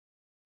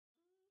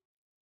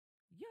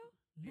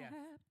Yes.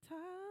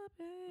 Laptop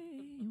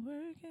ain't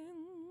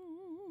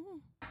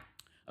working.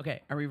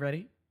 Okay, are we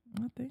ready?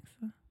 I think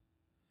so.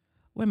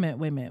 Wait a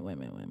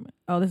minute.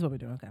 Oh, this is what we're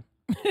doing. Okay.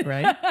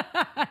 Right?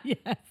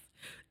 Yes.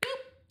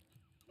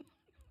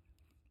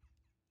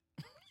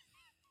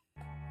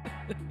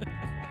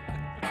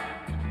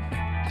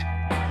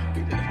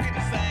 We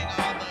just sang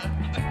all the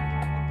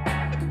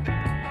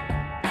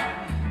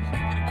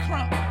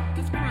crump.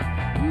 This crump.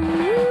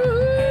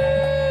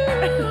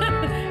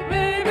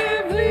 Baby,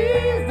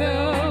 please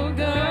don't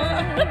go.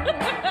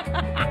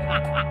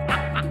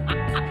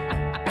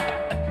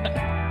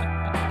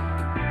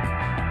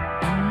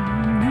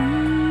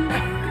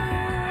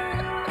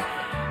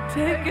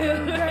 Take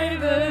away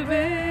the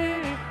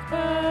big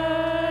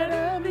part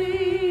of me.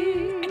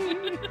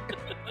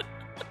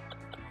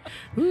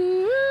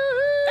 Ooh,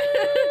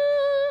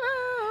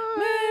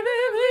 baby,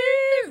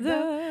 please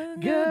don't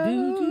go.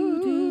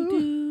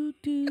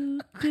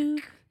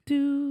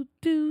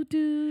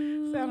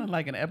 Do. Sounded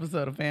like an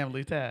episode of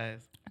Family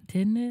Ties.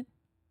 Didn't it?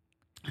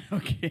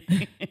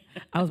 Okay.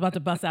 I was about to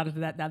bust out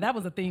into that. Now that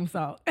was a theme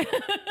song.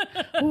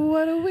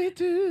 What do we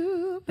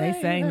do? They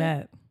sang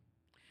that.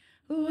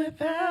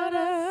 Without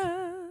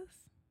us.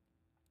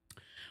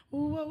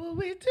 What will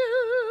we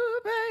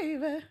do,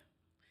 baby?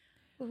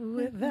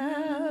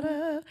 Without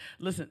us.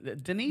 Listen,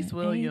 Denise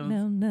Williams.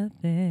 Ain't no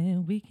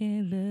nothing we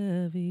can't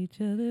love each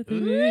other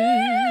through.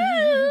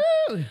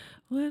 Ooh.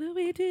 What do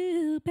we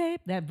do,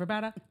 babe? That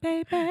vibrato,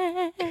 baby,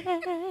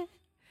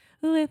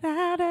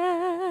 without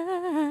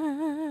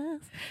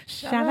us.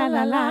 Sha la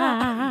la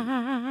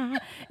la.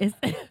 It's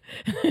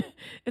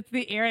it's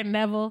the Aaron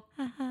Neville.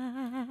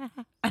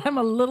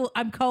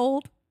 I'm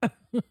cold.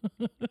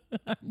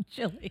 I'm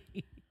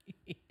chilly.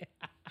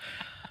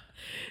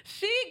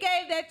 She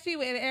gave that to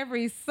you in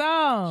every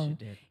song.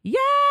 She did.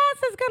 Yes,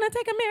 it's gonna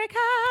take a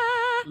miracle.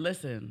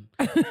 Listen.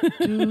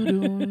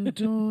 Doo-doom,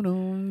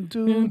 doo-doom,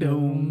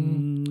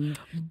 doo-doom.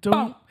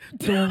 Dum,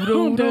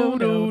 doo-doom,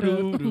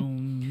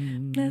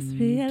 doo-doom. Let's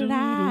realize.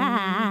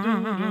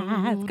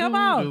 Come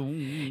on.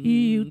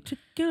 You took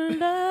your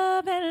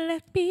love and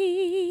left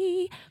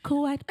me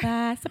quite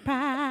by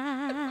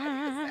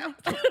surprise.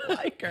 Sounds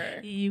like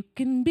her. You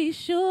can be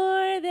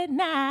sure that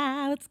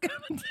now it's gonna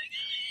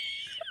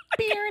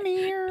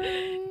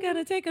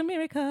take a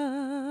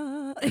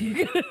miracle.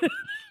 You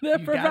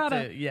got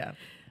to, yeah.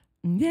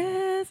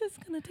 Yes, it's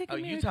gonna take a Oh,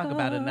 miracle. you talk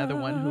about another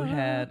one who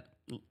had,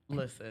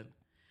 listen.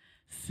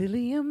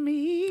 Silly of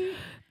me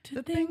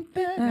to think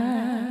that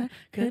I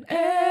could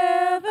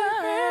ever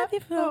have you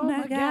for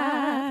my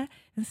guy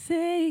and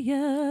say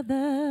you're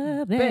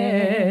the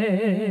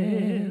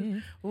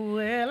best.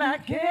 Well, I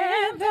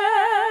can't.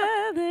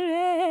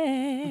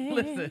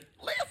 Listen.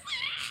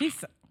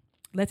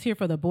 Let's hear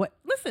for the boy.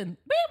 Listen,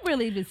 we've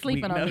really been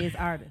sleeping on these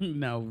artists.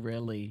 No,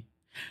 really.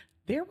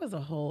 There was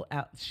a whole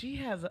out. She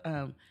has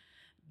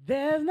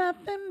there's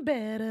nothing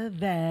better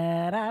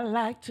that I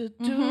like to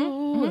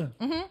do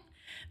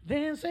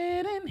than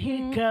sitting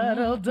here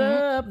cuddled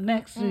up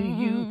next to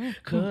you,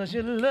 'cause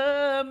you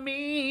love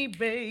me,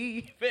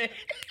 baby.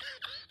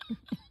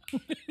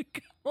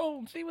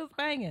 Oh, she was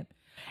banging.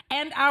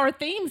 And our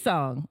theme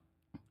song.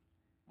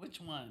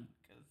 Which one?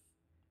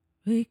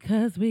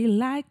 Because we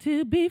like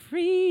to be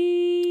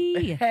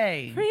free.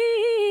 Hey.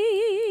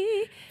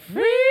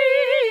 Free.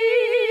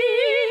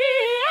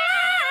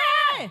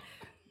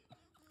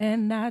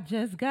 And I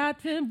just got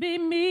to be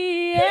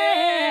me.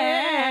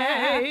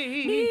 Yeah.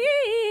 Me.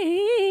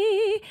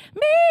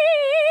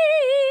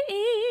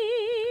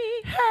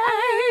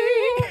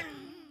 Hey.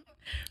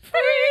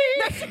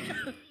 Free.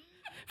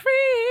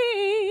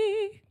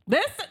 Free.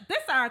 This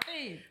our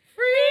thing.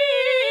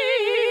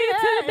 Free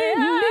to be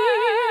me.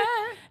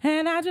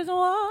 And I just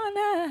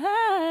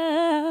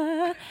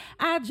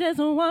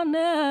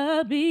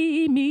wanna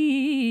be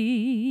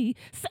me.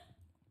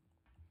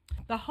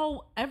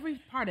 So, every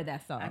part of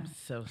that song. I'm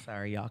so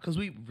sorry, y'all, because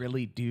we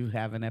really do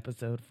have an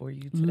episode for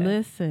you today.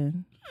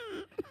 Listen.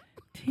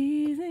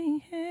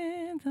 Teasing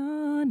hands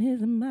on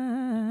his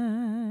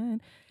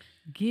mind.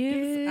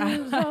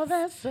 Gives all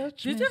that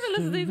such Did you ever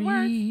listen to these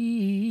words?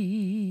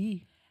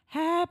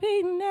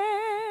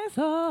 Happiness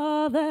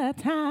all the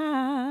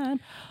time.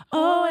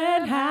 Oh,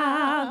 and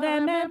how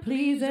that man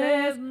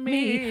pleases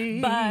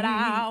me. But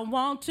I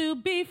want to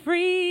be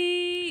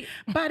free.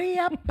 Body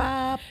up,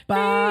 ba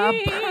ba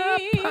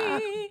ba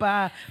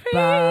ba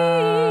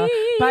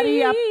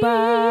body up,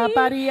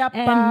 body up,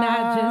 and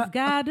I just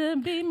gotta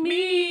be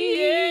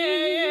me.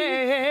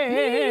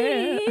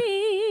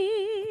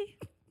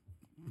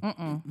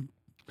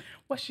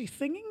 Was she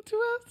singing to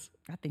us?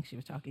 I think she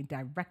was talking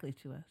directly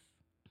to us.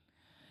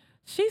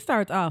 She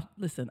starts off,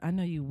 listen, I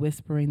know you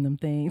whispering them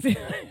things.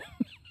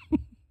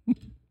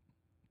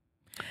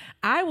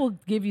 I will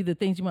give you the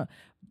things you want,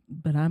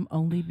 but I'm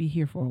only be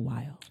here for a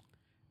while.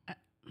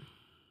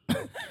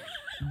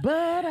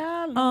 But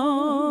I'll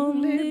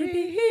only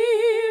be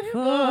here for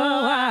a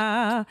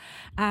while.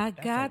 I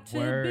got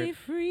to be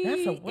free.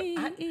 That's a word.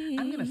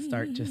 I'm going to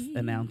start just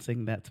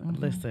announcing that.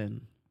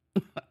 Listen,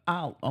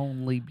 I'll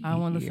only be I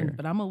want to here listen,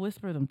 but I'm gonna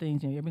whisper them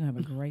things, and you're gonna have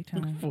a great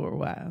time. for a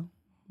while.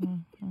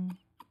 Mm-hmm.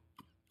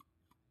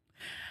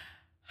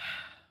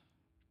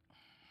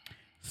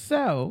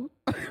 So,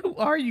 who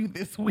are you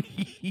this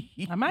week?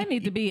 I might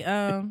need to be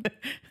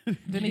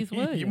Denise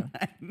Williams. You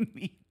might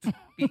need to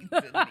be Denise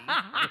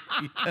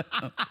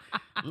Williams.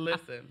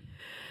 Listen.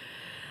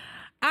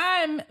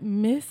 I'm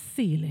Miss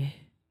Seeley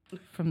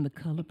from The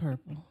Color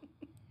Purple.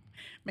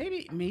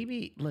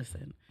 Maybe,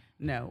 listen.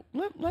 No,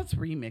 let's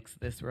remix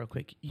this real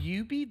quick.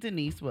 You be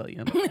Denise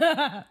Williams.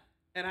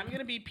 And I'm going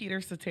to be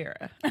Peter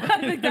Cetera. I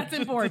think that's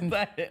important.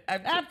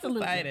 I've just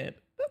decided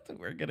that's what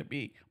we're going to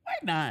be. Why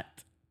not?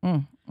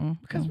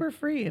 Because we're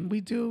free and we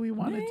do what we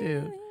want to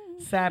do.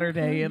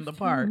 Saturday in the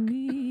park.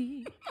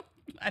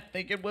 I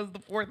think it was the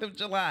 4th of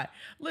July.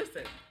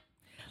 Listen.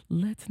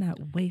 Let's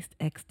not waste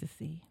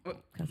ecstasy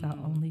because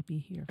I'll only be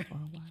here for a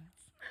while.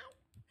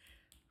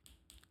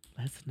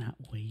 Let's not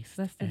waste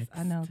ecstasy.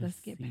 I know. Let's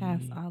get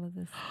past all of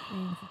this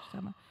things that you're talking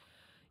about.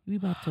 We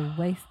about to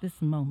waste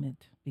this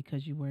moment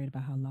because you're worried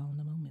about how long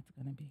the moment's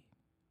going to be.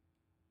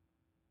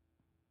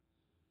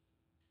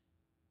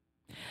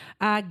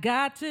 I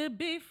got to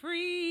be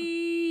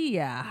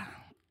free.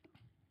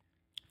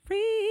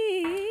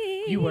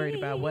 Free. You worried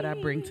about what I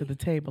bring to the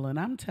table, and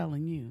I'm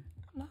telling you.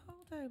 The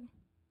whole table.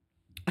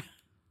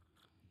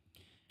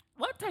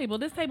 What table?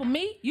 This table?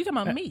 Me? You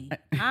talking about me?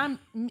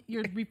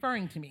 You're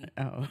referring to me.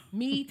 Oh.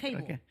 Me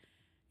table. Okay.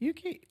 You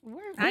can't.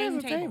 Where's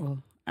the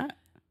table?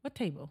 What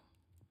table?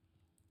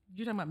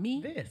 You're talking about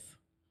me?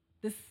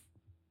 This.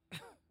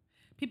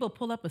 People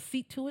pull up a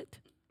seat to it.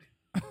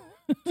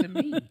 To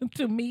me.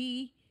 To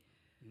me.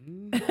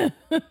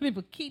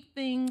 People keep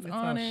things it's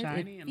on all it.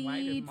 Shiny it and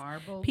white and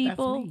marble.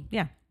 People. That's me.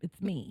 Yeah,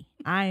 it's me.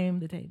 I am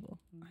the table.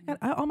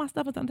 All my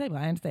stuff is on the table.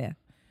 I understand.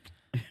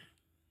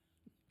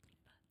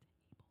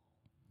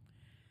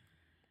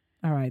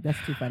 All right, that's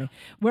too funny.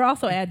 We're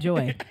also at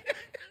Joy.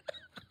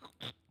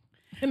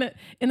 In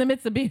the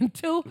midst of being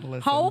two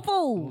whole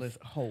fools.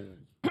 Whole.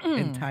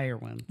 Entire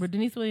ones. We're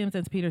Denise Williams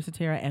and Peter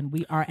Cetera, and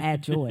we are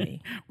at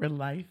Joy. We're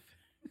life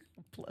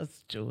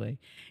plus joy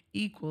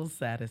equals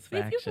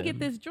satisfaction. See, if you can get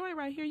this joy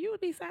right here, you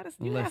would be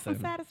satisfied. You have some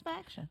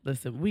satisfaction.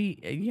 Listen,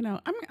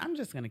 I'm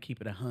just going to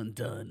keep it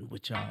done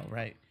with y'all,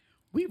 right?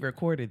 We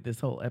recorded this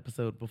whole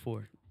episode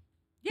before.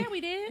 Yeah,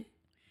 we did.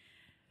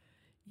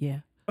 Yeah.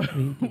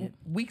 We did.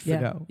 Weeks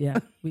ago. Yeah,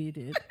 we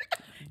did.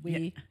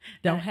 We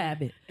don't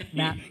have it.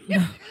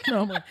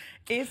 No more.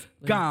 It's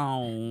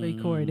gone.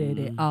 Recorded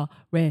it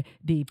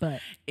already, but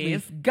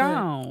it's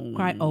gone.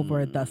 Cry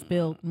over the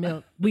spilled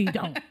milk. We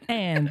don't.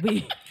 And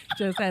we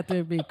just have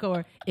to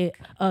record it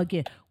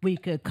again. We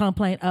could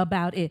complain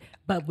about it,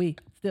 but we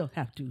still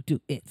have to do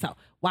it. So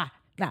why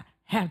not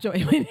have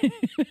joy with it?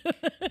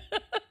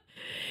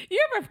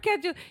 You ever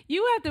catch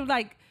you have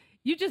to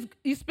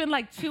you spend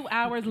like 2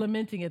 hours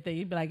lamenting it. Then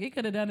you'd be like, it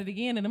could have done it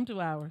again in them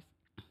 2 hours.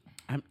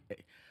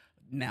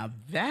 Now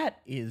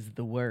that is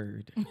the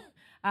word.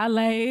 I'm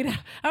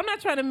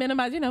not trying to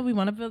minimize. We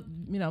want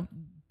to,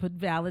 put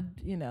valid.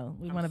 We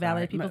want to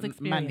validate people's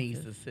experiences. My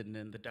niece is sitting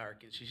in the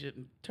dark, and she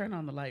shouldn't turn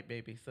on the light,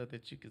 baby, so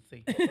that you can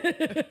see.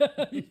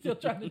 You're still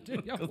trying to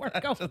do your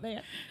work over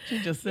there.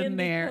 She's just sitting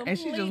there, and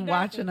she's just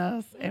watching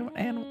us.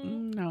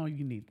 And no,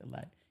 you need the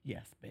light.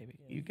 Yes, baby.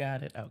 Yes. You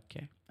got it.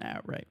 Okay.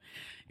 All right.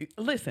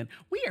 Listen,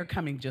 we are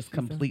coming just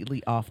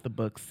completely off the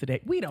books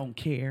today. We don't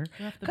care.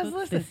 Because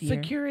listen,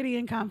 security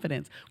and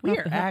confidence. We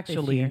are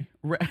actually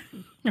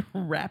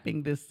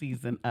wrapping this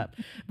season up.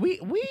 We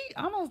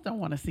almost don't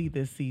want to see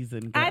this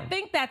season go. I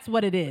think that's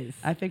what it is.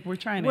 I think we're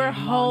trying to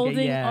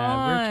holding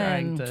on. We're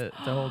trying to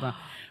hold on.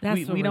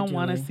 We don't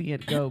want to see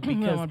it go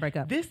because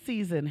this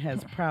season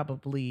has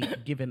probably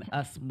given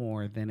us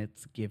more than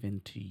it's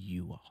given to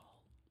you all.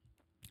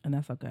 And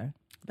that's okay.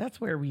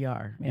 That's where we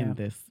are in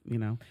this,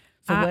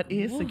 So what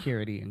is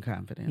security and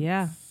confidence?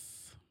 Yeah.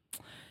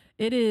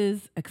 It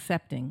is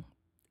accepting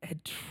and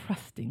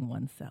trusting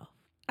oneself.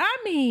 I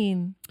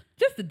mean,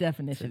 just the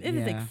definition. It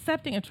is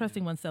accepting and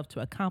trusting oneself to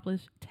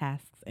accomplish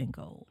tasks and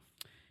goals.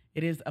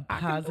 It is a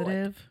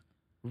positive,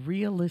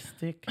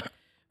 realistic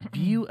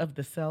view of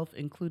the self,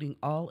 including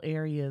all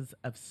areas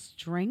of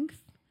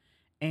strength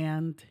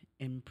and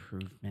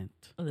improvement.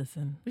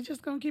 Listen. We're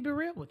just going to keep it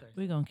real with ourselves.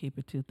 We're going to keep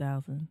it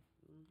 2000.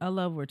 I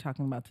love what we're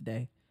talking about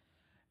today,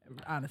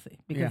 honestly,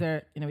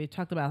 because we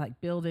talked about like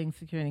building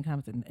security and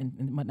confidence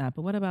and whatnot.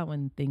 But what about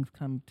when things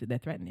come to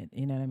that threaten it?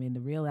 You know what I mean?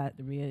 The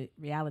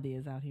reality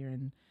is out here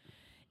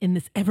in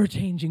this ever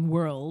changing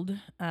world.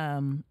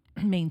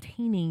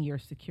 Maintaining your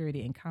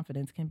security and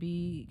confidence can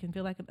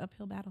feel like an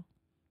uphill battle.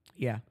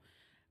 Yeah.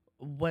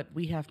 What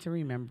we have to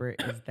remember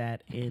is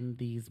that in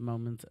these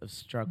moments of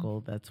struggle,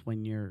 that's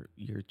when your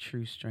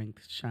true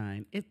strengths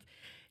shine.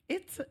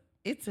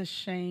 It's a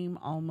shame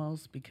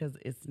almost because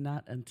it's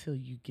not until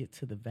you get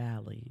to the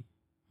valley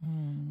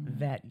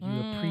that you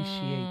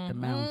appreciate the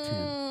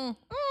mountain.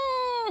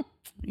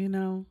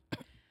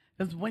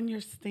 Because when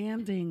you're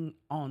standing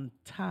on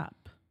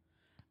top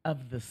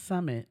of the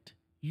summit,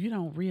 you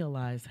don't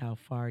realize how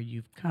far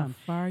you've come.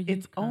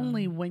 It's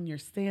only when you're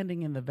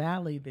standing in the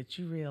valley that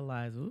you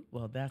realize, ooh,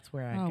 well, that's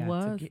where I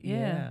got to get.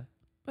 Yeah.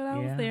 But I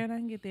was there and I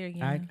can get there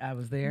again. I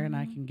was there and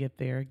I can get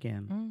there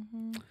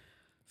again.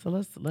 So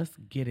let's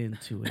get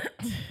into it.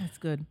 That's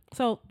good.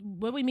 So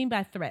what we mean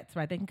by threats,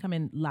 right? They can come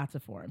in lots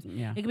of forms.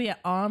 Yeah. It can be an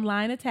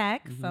online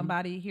attack.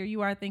 Somebody, here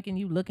you are thinking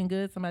you looking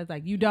good. Somebody's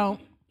like, you don't.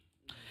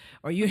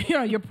 Or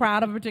you're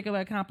proud of a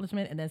particular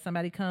accomplishment, and then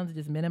somebody comes and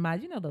just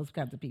minimize. You know those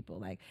kinds of people.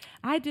 Like,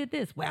 I did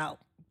this. Well,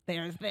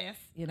 there's this.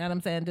 You know what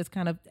I'm saying? Just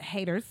kind of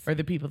haters. Or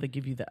the people that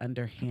give you the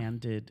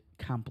underhanded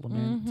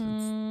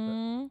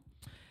compliment.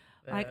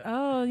 Like,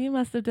 oh, you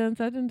must have done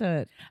such and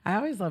such. I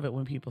always love it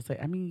when people say,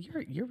 I mean,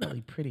 you're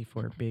really pretty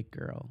for a big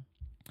girl.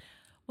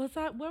 Was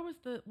that? Where was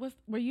the?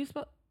 Were you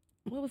supposed?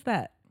 What was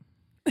that?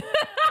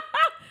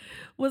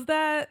 Was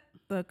that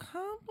the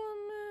compliment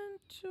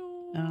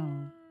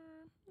or?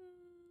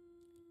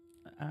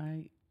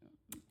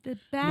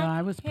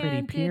 I was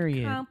pretty,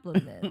 period.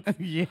 Compliments.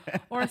 Yeah.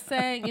 Or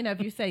saying,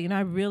 if you say,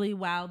 I really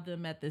wowed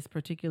them at this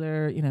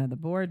particular, the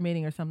board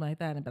meeting or something like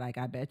that, and be like,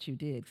 I bet you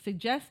did.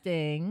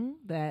 Suggesting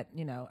that,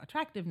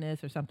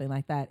 attractiveness or something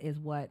like that is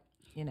what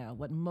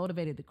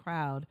motivated the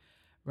crowd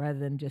rather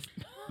than just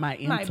my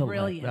intellect. My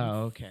brilliance.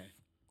 Oh, okay.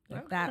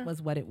 That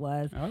was what it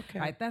was. Okay.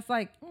 Right? That's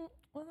like, well,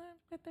 I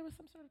bet there was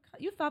some sort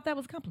of, you thought that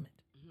was a compliment.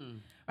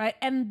 Right.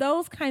 And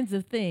those kinds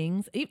of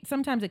things,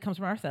 sometimes it comes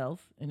from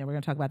ourselves. And we're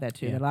going to talk about that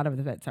too. Yeah. A lot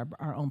of it's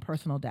our own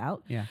personal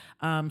doubt. Yeah.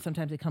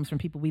 Sometimes it comes from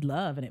people we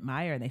love and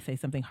admire and they say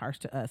something harsh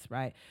to us.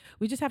 Right.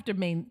 We just have to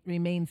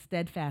remain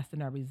steadfast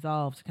in our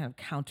resolve to kind of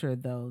counter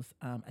those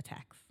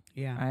attacks.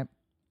 Yeah. Right.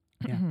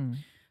 Yeah.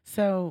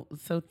 So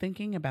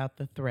thinking about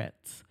the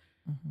threats,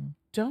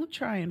 don't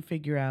try and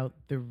figure out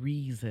the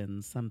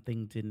reason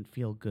something didn't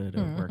feel good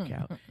or work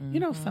out.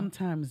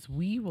 Sometimes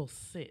we will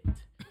sit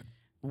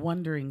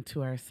wondering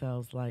to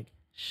ourselves, like,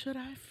 should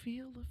I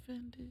feel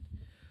offended?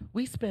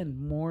 We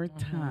spend more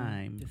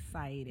time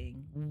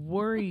deciding,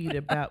 worried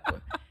about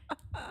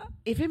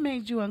if it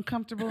made you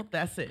uncomfortable,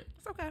 that's it.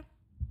 It's okay.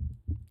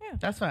 Yeah.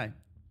 That's fine.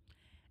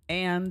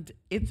 And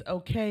it's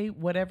okay,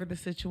 whatever the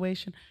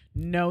situation.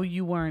 No,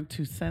 you weren't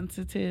too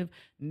sensitive.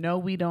 No,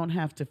 we don't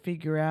have to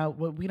figure out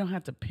we don't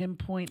have to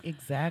pinpoint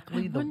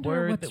exactly the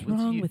word that was used.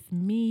 What's wrong with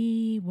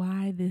me?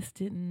 Why this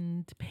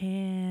didn't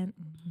pan?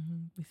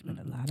 We spent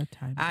a lot of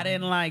time. I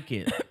didn't like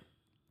it.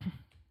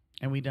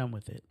 And we done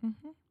with it.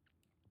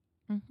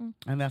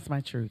 And that's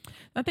my truth.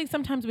 I think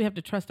sometimes we have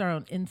to trust our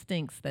own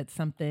instincts that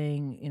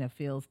something,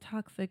 feels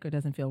toxic or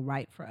doesn't feel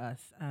right for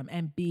us,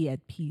 and be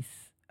at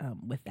peace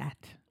with that.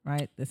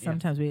 Right. That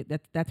sometimes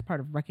that's part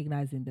of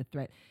recognizing the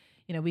threat.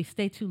 We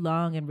stay too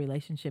long in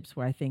relationships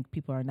where I think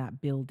people are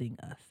not building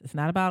us. It's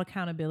not about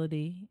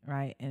accountability,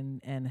 right?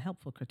 And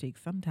helpful critique.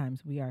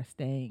 Sometimes we are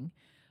staying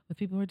with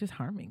people who are just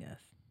harming us.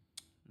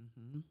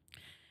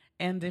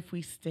 And if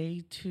we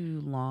stay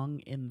too long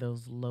in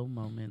those low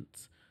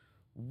moments,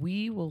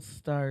 we will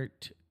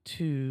start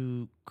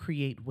to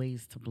create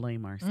ways to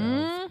blame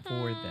ourselves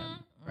for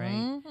them,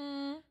 right?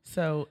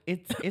 So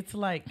it's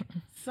like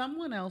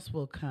someone else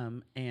will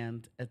come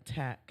and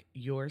attack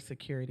your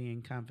security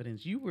and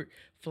confidence. You were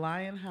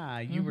flying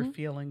high. You were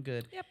feeling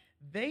good. Yep.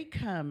 They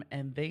come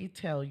and they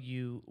tell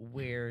you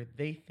where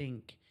they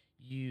think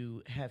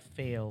you have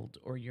failed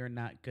or you're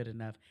not good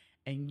enough.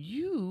 And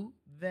you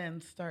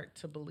then start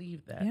to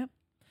believe that. Yep.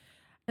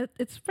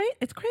 It's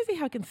crazy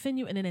how it can send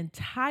you in an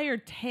entire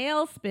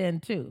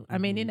tailspin too. I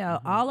mean,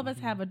 all of us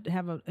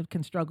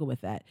can struggle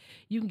with that.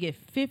 You can get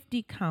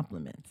 50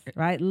 compliments,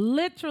 right?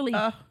 Literally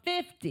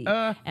 50,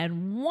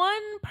 and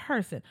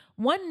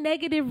one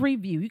negative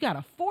review. You got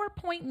a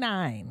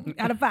 4.9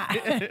 out of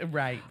 5.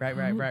 Right.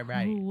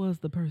 Who was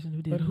the person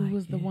who did? But who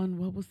was the one?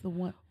 What was the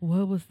one?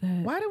 What was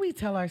that? Why do we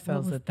tell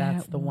ourselves that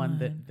that's the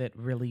one that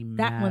really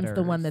matters? That one's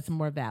the one that's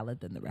more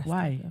valid than the rest.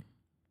 Why? Of them.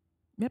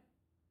 Yep.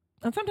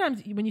 And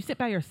sometimes when you sit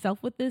by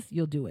yourself with this,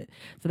 you'll do it.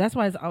 So that's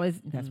why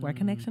that's where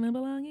connection and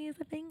belonging is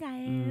a thing,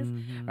 guys.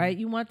 Right?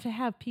 You want to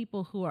have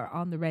people who are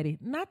on the ready,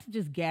 not to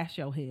just gas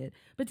your head,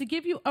 but to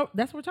give you,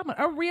 that's what we're talking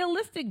about, a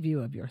realistic view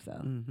of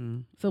yourself.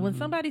 So when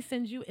somebody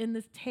sends you in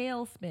this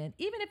tailspin,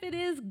 even if it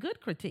is good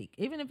critique,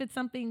 even if it's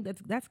something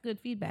that's good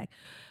feedback,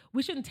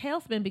 we shouldn't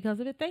tailspin because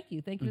of it. Thank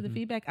you for the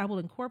feedback. I will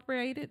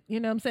incorporate it,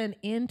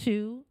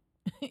 into,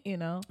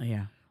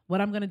 what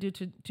I'm going to do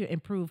to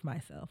improve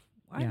myself.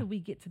 Why did we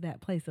get to that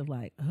place of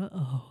like,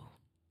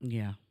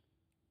 Yeah.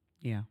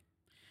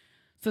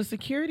 So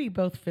security,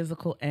 both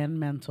physical and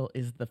mental,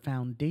 is the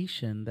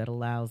foundation that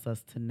allows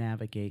us to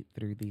navigate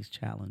through these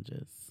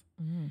challenges.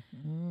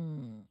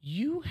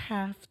 You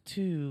have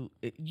to,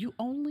 you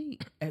only,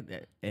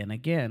 and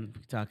again,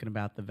 we're talking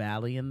about the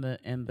valley and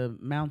the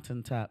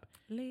mountaintop.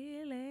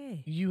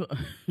 Lily. You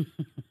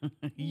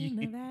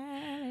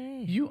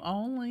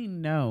only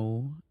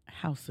know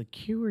how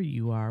secure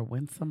you are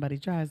when somebody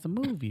tries to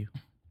move you.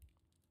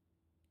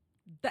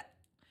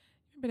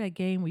 Remember that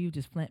game where you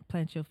just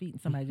plant your feet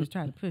and somebody just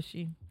trying to push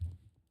you?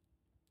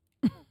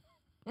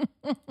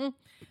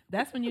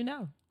 That's when you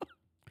know.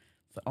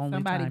 It's the only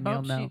Somebody time you'll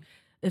bumps know. you.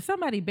 If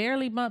somebody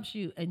barely bumps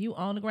you and you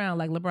on the ground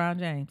like LeBron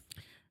James.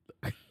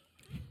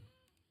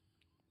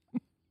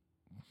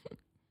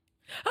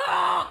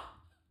 Oh!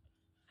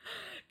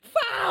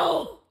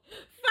 Foul!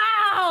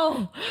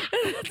 Foul!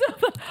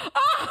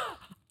 Oh!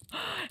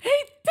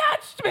 He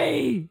touched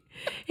me!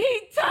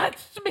 He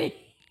touched me!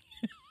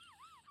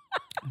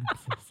 I'm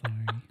so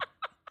sorry.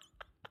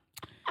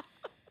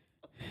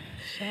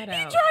 Shout He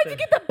out tried to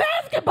get the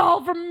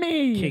basketball from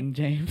me. King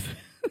James.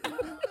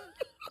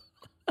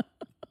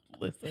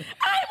 Listen.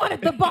 I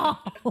wanted the ball.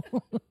 It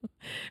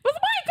was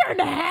my turn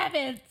to have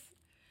it.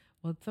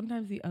 Well,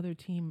 sometimes the other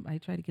team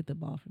might try to get the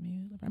ball from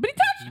you. But he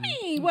touched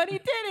me when he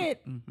did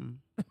it. Mm-hmm.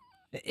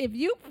 If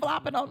you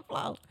flop it on the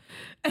floor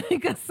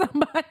because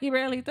somebody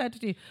rarely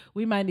touched you,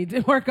 we might need to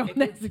work on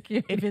that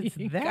security. If it's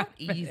that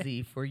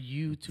easy for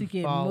you to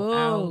get fall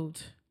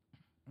moved.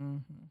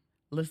 out,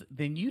 listen,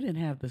 then you didn't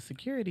have the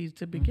security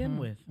to begin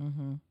with.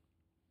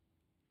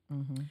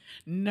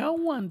 No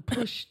one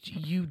pushed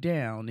you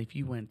down if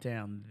you went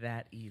down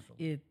that easily.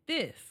 If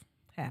this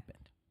happened.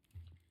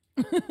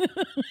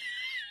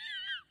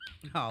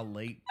 Oh,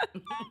 late.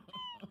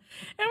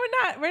 And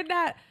we're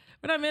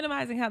not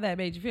minimizing how that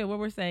made you feel. What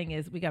we're saying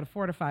is we got to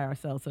fortify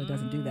ourselves so it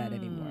doesn't do that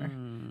anymore.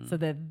 So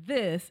that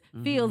this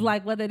feels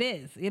like what it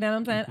is. You know what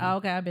I'm saying? Oh,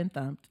 okay, I've been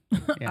thumped.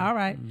 Yeah. All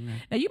right.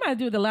 Now, you might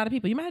do it with a lot of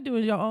people. You might do it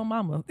with your own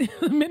mama.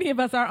 Many of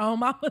us, our own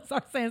mamas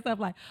are saying stuff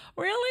like,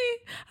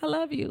 really? I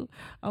love you.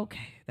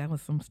 Okay, that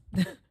was some...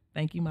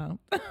 Thank you, Mom.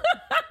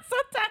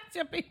 Sometimes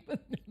your people...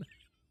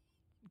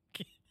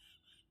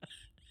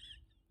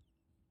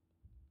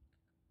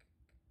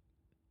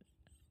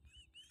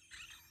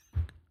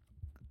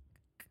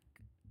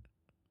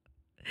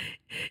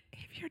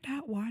 If you're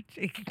not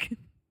watching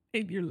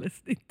and you're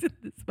listening to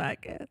this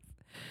podcast,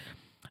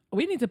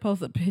 we need to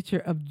post a picture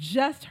of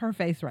just her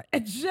face right,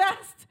 and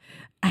just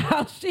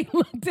how she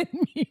looked at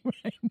me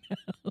right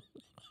now.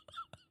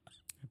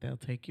 They'll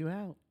take you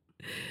out.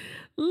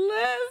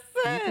 Listen.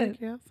 They'll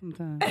take you out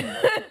sometimes.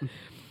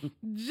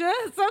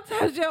 Just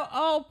sometimes your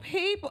own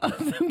people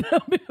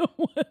they'll be the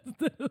ones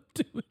that'll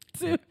do it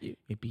to you.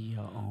 It be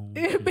your own.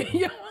 It be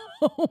your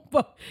own.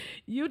 But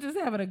you just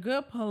having a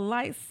good,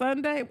 polite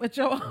Sunday with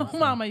your own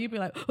mama. You be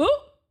like, ooh.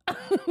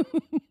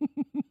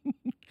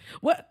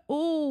 What?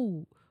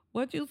 Ooh.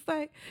 What you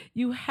say?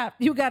 You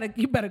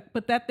better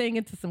put that thing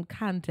into some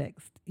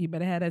context. You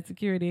better have that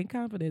security and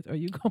confidence, or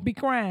you're gonna be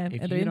crying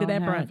If at the you end of that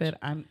don't have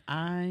brunch. it,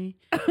 I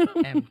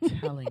am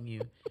telling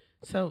you.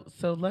 So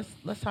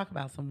let's talk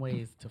about some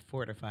ways to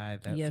fortify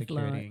that Yes,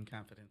 security Lord. and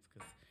confidence.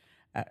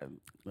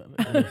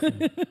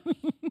 Because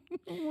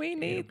We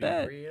need it'll be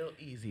that. real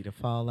easy to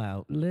fall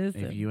out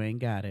Listen. if you ain't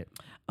got it.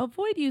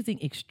 Avoid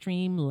using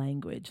extreme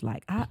language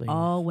like I Please.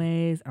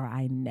 always or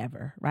I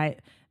never, right?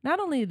 Not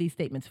only are these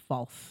statements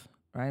false,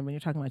 right? When you're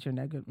talking about your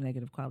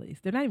negative qualities,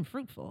 they're not even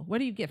fruitful. What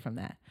do you get from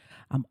that?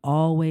 I'm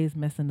always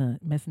messing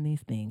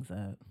these things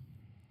up.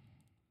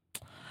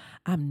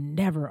 I'm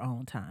never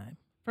on time.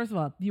 First of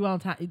all, you on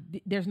time.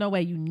 There's no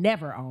way you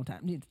never on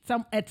time.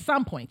 At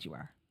some point you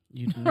are.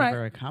 You'd Right.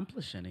 never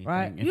accomplish anything.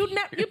 Right. if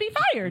You'd be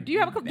fired. Do you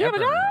have a never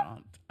job?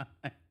 on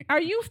time.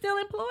 Are you still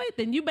employed?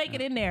 Then you make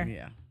it in there.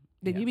 Yeah.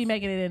 Then you be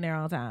making it in there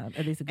all the time.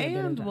 At least a good bit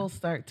of And time. we'll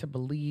start to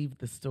believe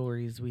the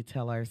stories we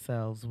tell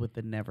ourselves with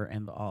the never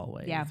and the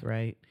always, Yeah.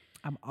 right?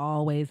 I'm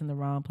always in the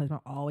wrong place.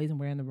 I'm always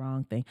wearing the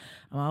wrong thing.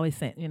 I'm always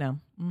saying,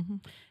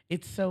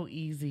 It's so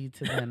easy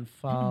to then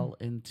fall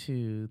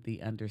into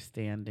the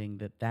understanding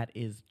that that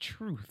is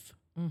truth.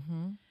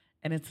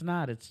 And it's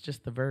not. It's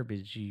just the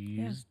verbiage you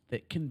used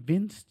that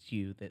convinced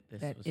you that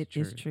this that was it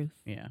true. is truth.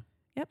 Yeah.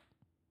 Yep.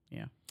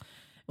 Yeah.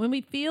 When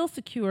we feel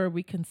secure,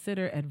 we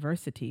consider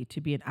adversity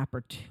to be an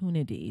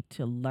opportunity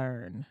to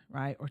learn,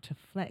 right? Or to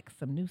flex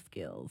some new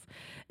skills.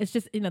 It's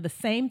just, the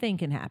same thing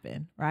can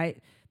happen, right?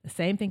 The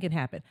same thing can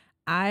happen.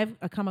 I've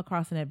come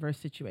across an adverse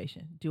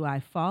situation. Do I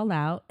fall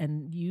out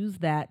and use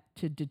that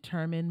to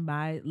determine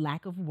my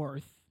lack of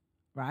worth,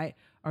 right?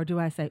 Or do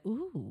I say,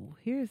 ooh,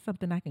 here's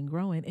something I can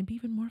grow in and be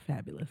even more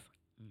fabulous?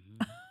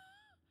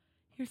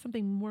 Here's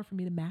something more for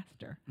me to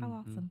master. How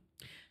awesome.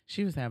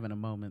 She was having a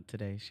moment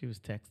today. She was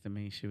texting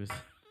me. She was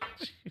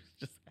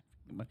just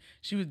having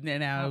a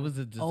now it was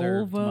a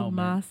deserved Over moment.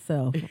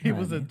 myself. It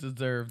was a honey.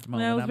 deserved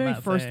moment. Well, it was I'm very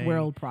not first saying-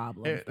 world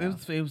problem. It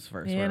was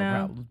first You world know?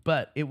 problems,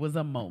 but it was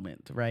a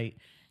moment, right?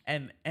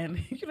 And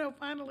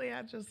finally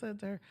I just said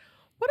to her,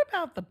 what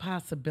about the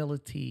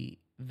possibility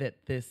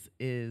that this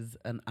is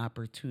an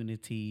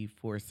opportunity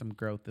for some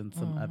growth in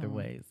some other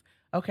ways?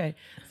 Okay,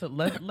 so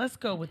let's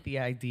go with the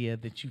idea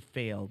that you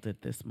failed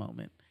at this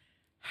moment.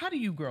 How do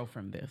you grow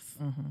from this?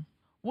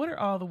 What are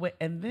all the ways?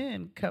 And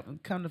then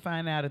come to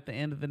find out at the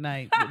end of the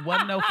night, it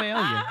wasn't no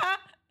failure.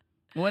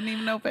 Wasn't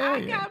even no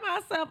failure. I got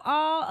myself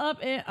all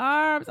up in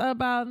arms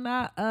about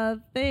not a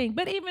thing.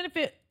 But even if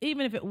it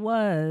even if it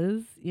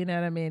was, you know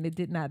what I mean, it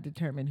did not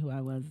determine who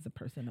I was as a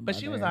person. But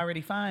she was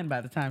already fine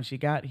by the time she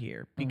got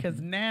here,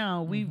 because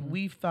now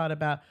we've thought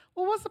about,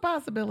 well, what's the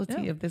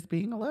possibility of this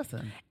being a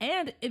lesson?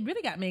 And it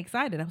really got me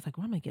excited. I was like,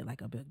 well, I'm gonna get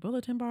like a big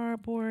bulletin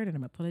board, and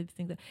I'm gonna put these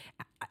things.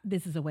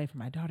 This is a way for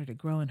my daughter to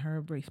grow in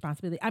her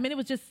responsibility. I mean, it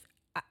was just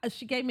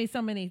she gave me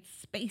so many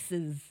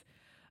spaces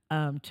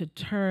to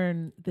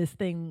turn this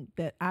thing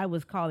that I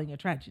was calling a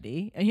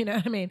tragedy, you know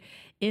what I mean,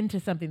 into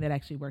something that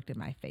actually worked in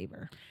my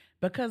favor.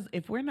 Because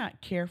if we're not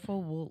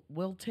careful,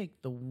 we'll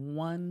take the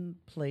one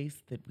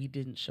place that we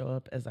didn't show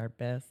up as our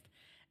best,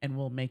 and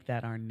we'll make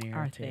that our narrative.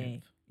 Our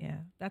thing. Yeah,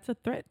 that's a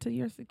threat to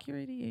your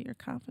security and your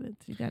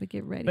confidence. You got to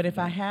get ready. But if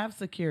I have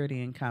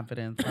security and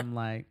confidence, I'm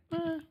like,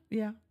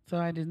 yeah, so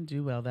I didn't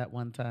do well that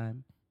one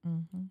time.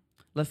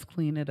 Let's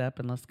clean it up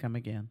and let's come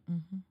again.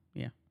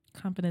 Yeah.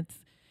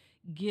 Confidence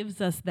gives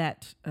us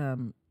that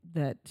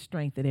that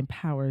strength that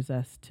empowers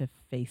us to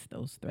face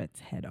those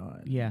threats head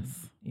on.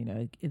 Yes. You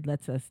know, it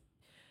lets us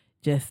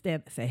just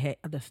stand say, hey,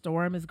 the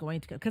storm is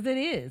going to come. Because it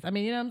is. I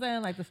mean, you know what I'm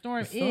saying? Like the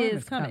storm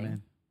is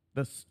coming.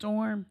 The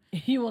storm.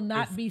 You will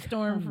not be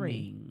storm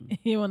free.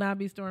 You will not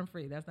be storm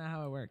free. That's not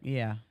how it works.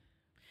 Yeah.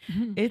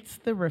 It's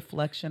the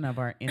reflection of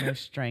our inner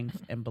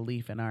strength and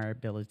belief in our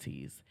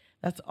abilities.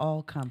 That's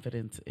all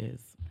confidence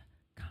is.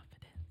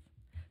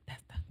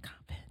 That's the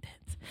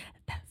confidence.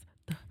 That's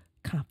the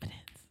confidence.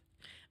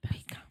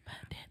 Be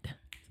confident.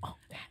 Oh,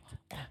 that's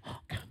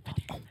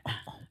confidence.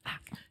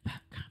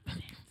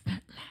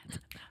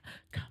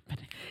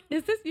 Confidence.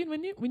 Is this you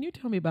when you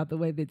told me about the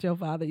way that your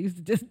father used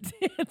to just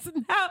dance?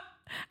 Now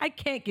I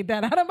can't get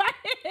that out of my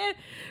head.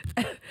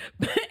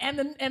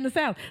 and the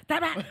sound.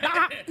 Yes.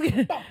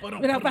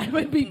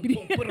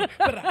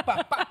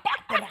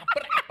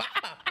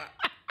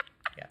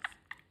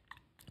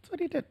 That's what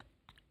he did.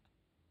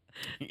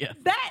 Yes.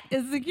 That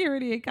is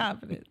security and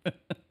confidence.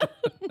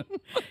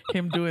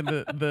 Him doing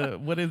the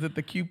what is it,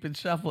 the Cupid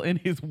shuffle in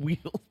his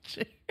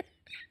wheelchair.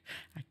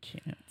 I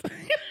can't.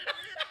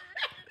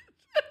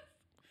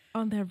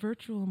 On their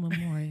virtual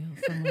memorial,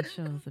 someone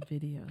shows a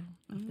video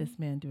of this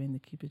man doing the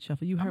Cupid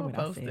shuffle. You heard what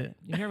I said.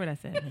 You heard what I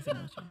said, Ms.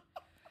 Emotion.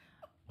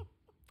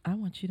 I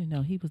want you to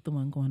know he was the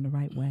one going the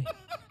right way.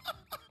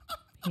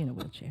 He in a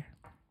wheelchair.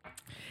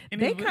 I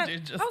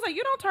was like,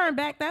 you don't turn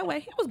back that way.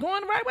 He was going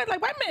the right way.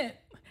 Like, wait a minute.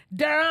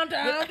 Down,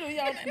 this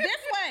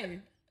way.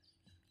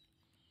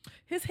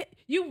 His head,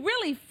 you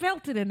really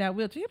felt it in that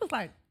wheelchair. He was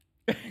like,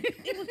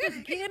 it was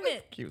just giving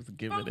it. He was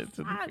giving it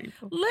to the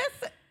people.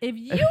 Listen, if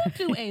you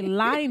do a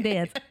line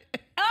dance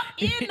up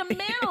in the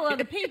middle of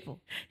the people.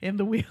 In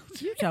the wheelchair.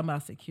 You talking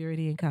about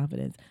security and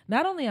confidence.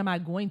 Not only am I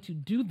going to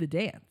do the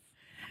dance,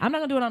 I'm not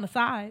going to do it on the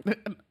side.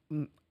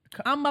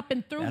 I'm up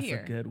and through here.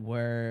 That's a good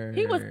word.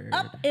 He was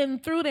up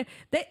and through there.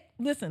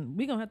 Listen,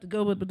 we're going to have to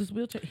go with this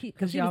wheelchair.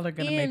 Because y'all are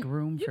going to make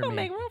room for me. You're going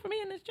to make room for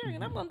me in this chair,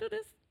 and I'm going to do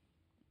this.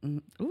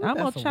 Ooh, I'm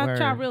going to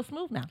cha-cha real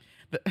smooth now.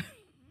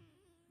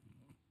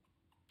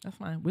 That's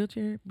fine.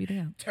 Wheelchair, be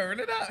down. Turn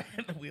it up.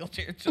 And the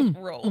wheelchair just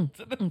rolled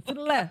to the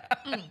left.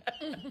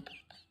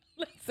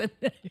 Listen,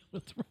 it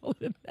was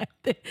rolling that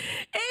thing.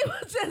 It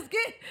was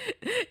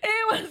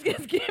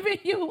just giving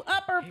you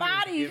upper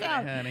body.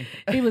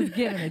 He was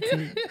giving it to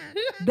you.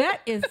 That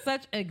is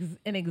such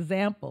an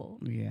example.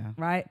 Yeah.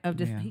 Right? Of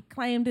just, he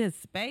claimed his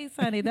space,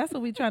 honey. That's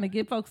what we're trying to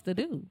get folks to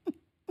do.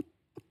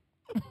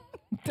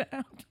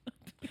 Down.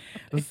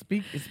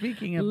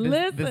 Speaking of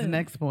this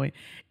next point,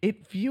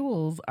 it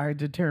fuels our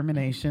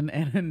determination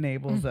and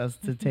enables us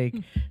to take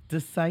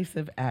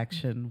decisive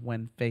action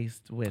when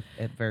faced with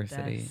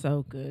adversity. That's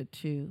so good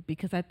too,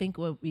 because I think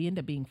we end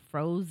up being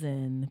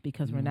frozen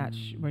because we're not.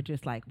 We're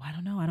just like, well, I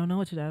don't know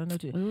what to do. I don't know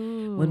what to do.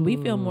 Ooh. When we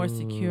feel more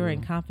secure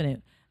and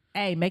confident,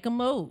 hey, make a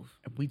move.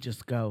 We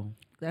just go.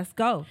 Let's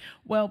go.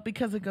 Well,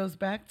 because it goes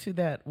back to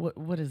that.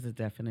 What is the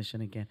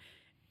definition again?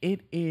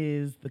 It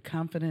is the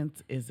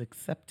confidence is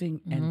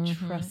accepting and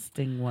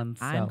trusting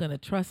oneself. I'm going to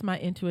trust my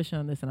intuition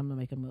on this, and I'm going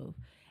to make a move.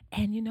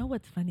 And you know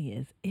what's funny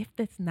is if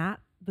that's not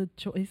the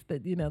choice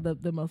that,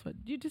 the most,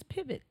 you just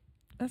pivot.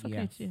 That's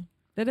okay too.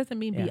 That doesn't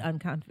mean be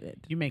unconfident.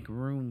 You make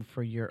room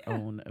for your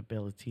own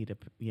ability to,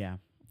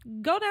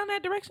 go down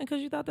that direction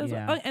because you thought this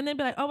way. Oh, and then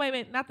be like, oh,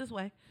 wait, not this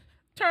way.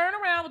 Turn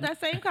around with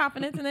that same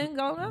confidence and then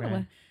go another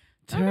way.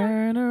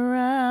 Turn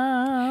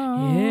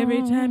around.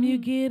 Every time you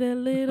get a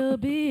little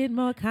bit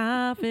more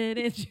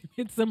confidence, you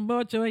get some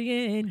more joy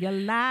in your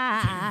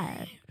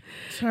life.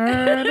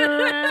 Turn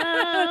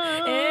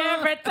around.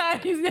 Every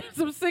time you get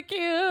some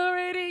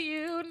security,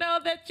 you know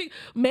that you're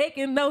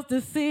making those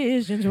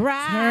decisions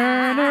right.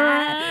 Turn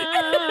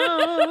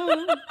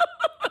around.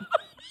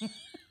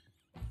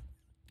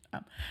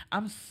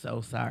 I'm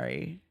so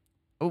sorry.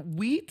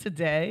 We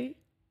today,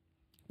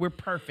 we're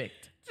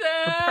perfect.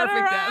 We're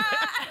perfect at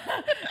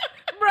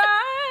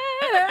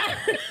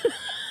right.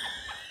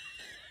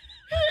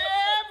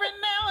 Every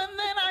now and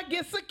then I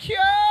get secure.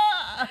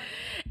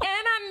 And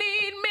I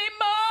need me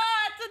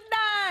more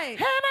tonight.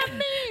 And I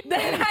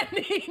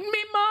need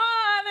me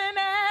more than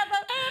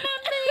ever. And I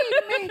need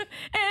me.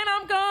 And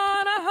I'm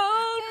gonna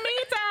hold me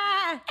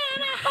tight.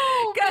 And I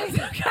hold me. 'Cause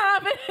the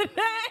confidence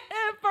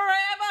and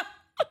forever.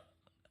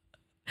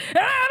 And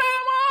I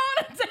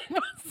want to take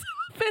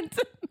myself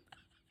into.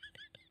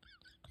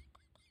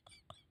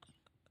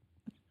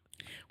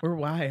 We're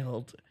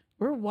wild.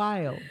 We're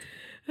wild.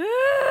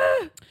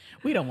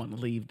 We don't want to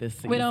leave this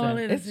season. We don't want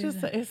to leave this It's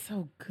season. it's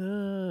so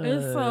good.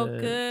 It's so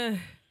good.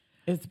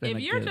 It's been If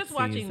a you're good just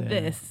watching season.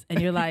 this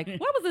and you're like,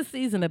 what was this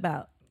season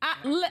about?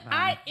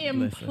 I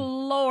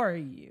implore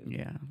you.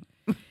 Yeah.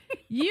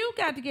 You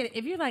got to get it.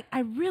 If you're like, I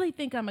really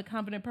think I'm a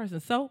confident person,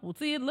 so we'll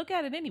see it. Look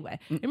at it anyway.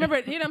 Remember,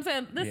 you know what I'm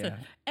saying? Listen,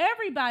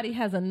 everybody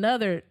has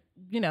another,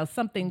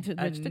 something to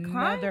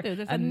climb through.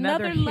 There's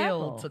another hill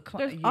level. to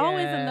climb. There's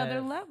always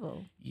another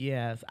level.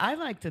 Yes. I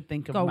like to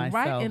think of Go myself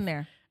right in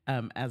there.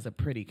 As a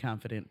pretty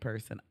confident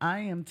person. I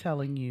am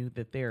telling you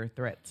that there are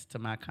threats to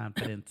my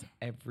confidence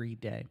every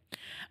day.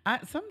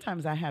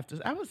 Sometimes I have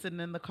to. I was sitting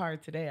in the car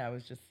today. I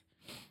was just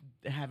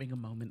having a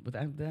moment with,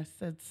 I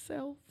said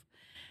self.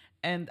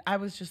 And I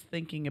was just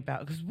thinking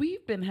about, because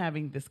we've been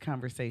having this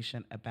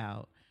conversation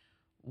about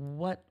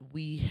what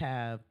we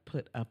have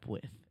put up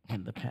with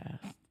in the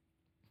past.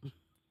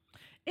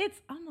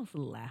 It's almost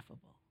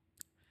laughable.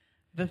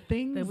 The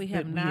things that we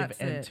have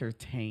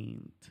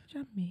entertained.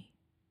 Jump me.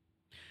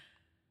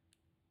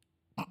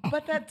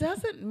 But that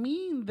doesn't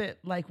mean that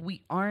like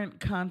we aren't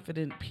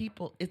confident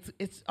people.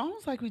 It's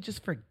almost like we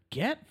just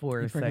forget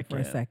for a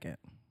second.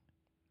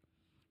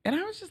 And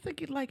I was just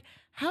thinking, like,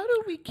 how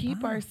do we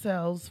keep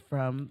ourselves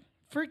from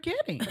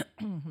forgetting?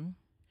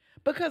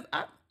 Because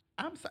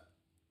I'm sorry.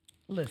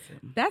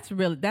 Listen. That's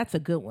a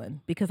good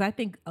one, because I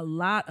think a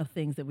lot of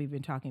things that we've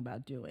been talking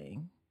about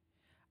doing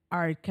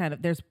are kind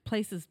of, there's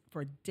places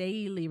for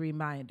daily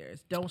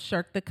reminders. Don't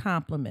shirk the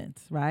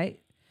compliments, right?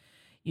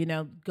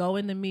 Go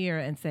in the mirror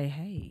and say,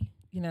 hey,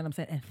 you know what I'm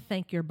saying? And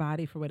thank your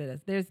body for what it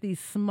is. There's these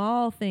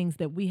small things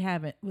that we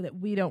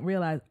don't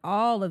realize.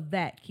 All of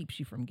that keeps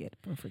you from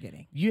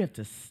forgetting. You have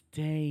to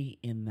stay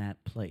in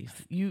that place.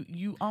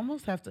 You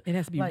almost have to. It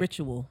has to be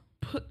ritual.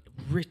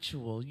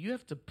 Ritual. You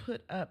have to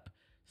put up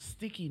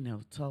sticky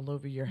notes all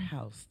over your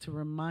house to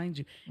remind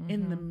you,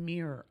 in the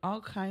mirror, all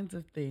kinds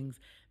of things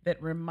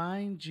that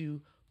remind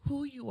you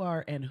who you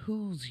are and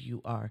whose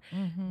you are.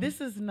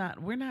 This is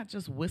not, we're not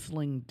just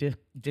whistling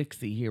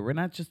Dixie here. We're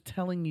not just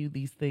telling you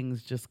these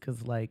things just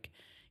because, like,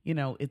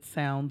 it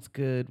sounds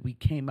good. We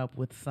came up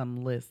with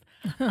some list.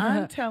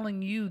 I'm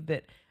telling you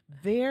that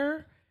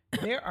there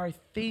are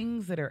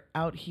things that are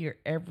out here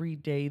every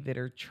day that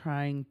are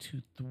trying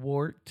to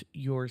thwart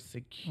your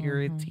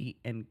security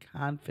and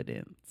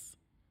confidence.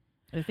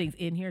 There are things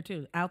in here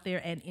too, out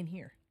there and in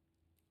here.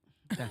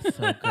 That's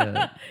so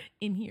good.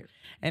 In here.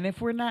 And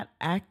if we're not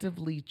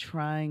actively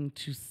trying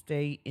to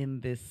stay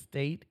in this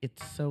state,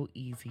 it's so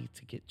easy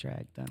to get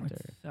dragged under.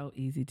 It's so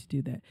easy to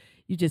do that.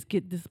 You just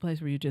get this place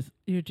where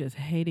you're just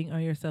hating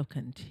on yourself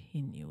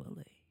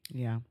continually.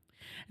 Yeah.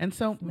 And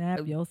so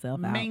snap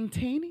yourself out.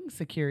 Maintaining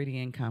security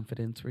and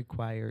confidence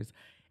requires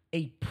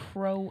a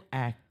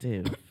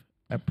proactive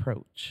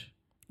approach.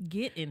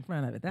 Get in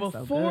front of it. That's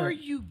Before so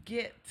good. you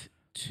get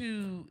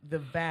to the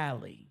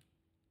valley,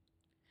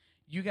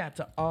 you got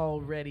to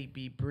already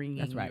be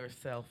bringing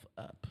yourself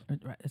up.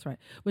 Right, that's right.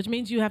 Which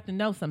means you have to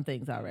know some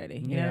things already.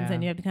 You know what I'm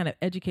saying? You have to kind of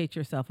educate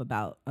yourself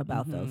about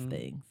those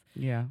things.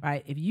 Yeah.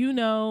 Right. If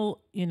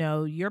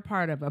you're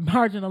part of a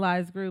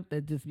marginalized group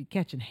that just be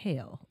catching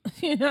hell,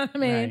 you know what I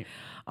mean? Right.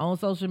 On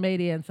social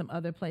media and some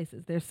other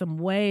places, there's some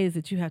ways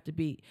that you have to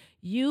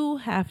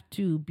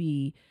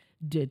be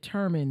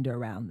determined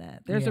around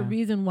that. There's a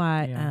reason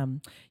why,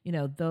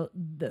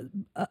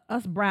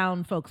 us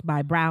brown folks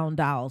buy brown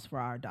dolls for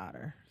our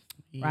daughter.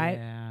 Right.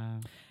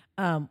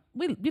 Yeah.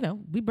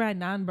 We buy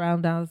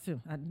non-brown dolls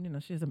too.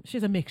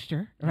 She's a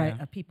mixture, right,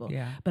 of people.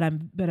 Yeah. But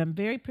I'm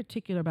very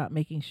particular about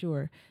making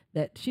sure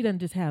that she doesn't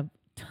just have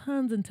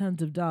tons and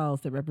tons of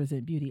dolls that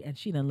represent beauty, and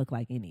she doesn't look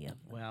like any of them.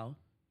 Well,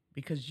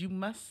 because you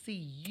must see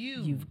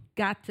you. You've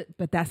got to,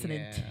 but that's an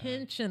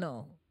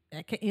intentional.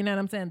 You know what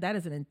I'm saying? That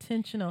is an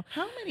intentional.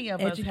 How many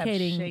of us have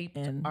shaped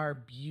our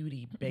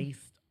beauty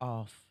based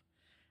off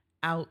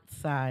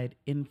outside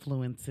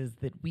influences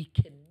that we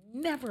can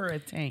never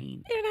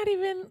attain? You're not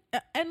even.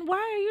 And why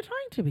are you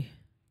trying to be?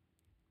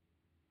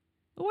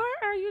 Why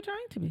are you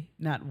trying to be?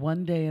 Not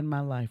one day in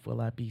my life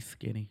will I be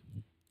skinny.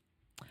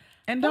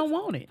 And don't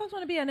want it. I just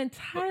want to be an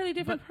entirely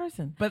different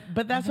person. But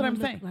that's what I'm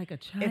saying. Like a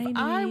Chinese. If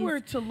I were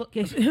to look,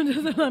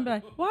 I'm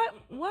like, what?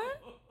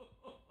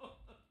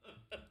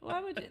 Why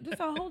would you?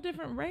 Just a whole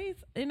different race.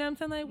 You know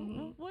what I'm saying?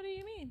 Like, what do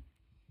you mean?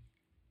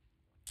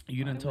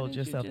 You done told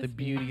yourself the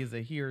beauty is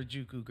a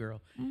Hirajuku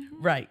girl,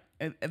 right?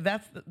 And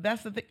that's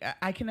the thing.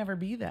 I can never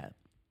be that.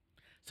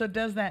 So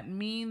does that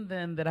mean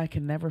then that I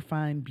can never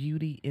find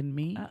beauty in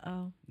me?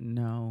 No.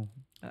 No.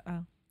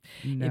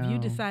 If you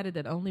decided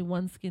that only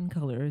one skin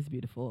color is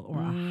beautiful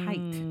or a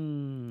height,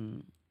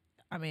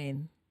 I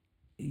mean,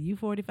 you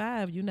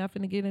 45, you're not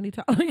finna get any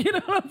taller. You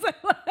know what I'm saying?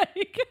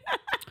 Like,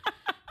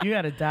 you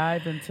got to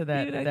dive into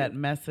that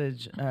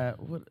message.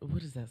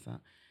 What is that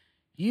song?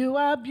 You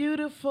are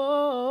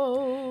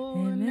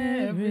beautiful in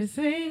every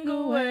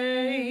single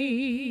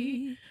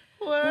way.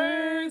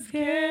 Words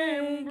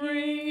can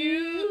bring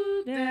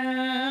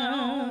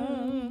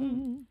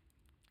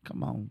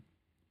Come on.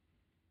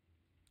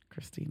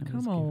 Christina.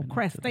 Come on,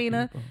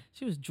 Christina.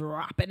 She was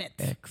dropping it.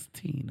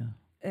 Ex-Tina.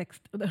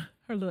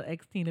 Her little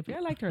ex-Tina period.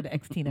 I liked her the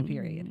ex-Tina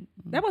period.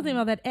 That wasn't even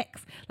all that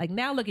ex. Like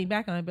now looking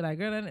back on it, I'd be like,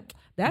 girl,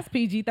 that's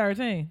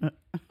PG-13.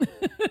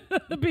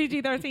 The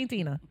PG-13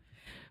 Tina.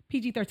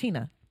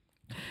 PG-13.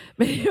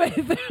 But anyway,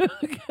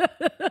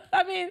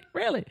 I mean,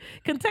 really,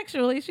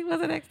 contextually, she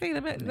wasn't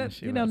ex-Tina. But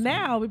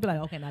now we'd be like,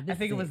 okay, now this I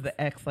think it was the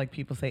ex, like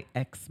people say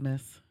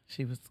Xmas.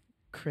 She was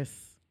Chris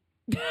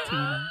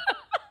Tina.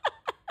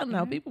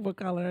 No, people were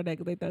calling her that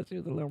because they thought she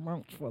was a little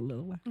roach for a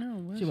little while. No,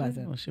 well, she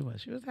wasn't. Well, she was.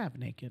 She was half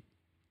naked.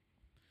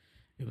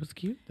 It was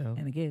cute, though.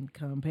 And again,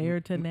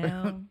 compared to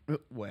now,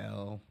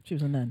 well, she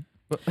was a nun.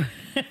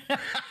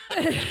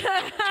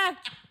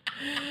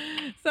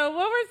 So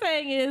what we're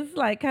saying is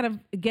like kind of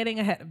getting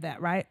ahead of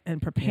that, right?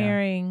 And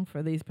preparing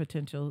for these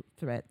potential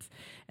threats.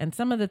 And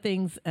some of the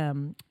things,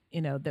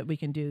 that we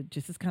can do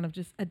just is kind of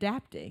just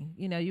adapting.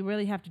 You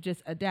really have to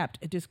just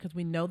adapt just because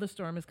we know the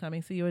storm is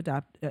coming. So you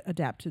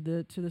adapt to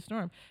the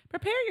storm.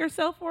 Prepare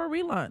yourself for a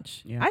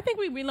relaunch. Yeah. I think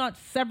we relaunched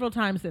several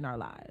times in our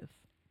lives.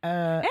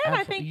 And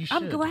I think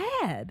I'm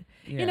glad.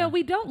 Yeah.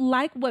 We don't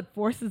like what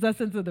forces us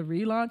into the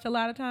relaunch a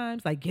lot of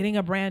times, like getting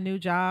a brand new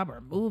job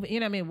or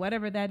moving,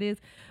 whatever that is.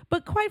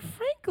 But quite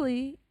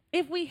frankly,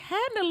 if we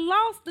hadn't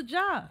lost the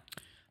job,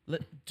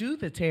 do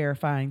the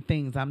terrifying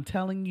things. I'm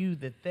telling you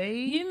that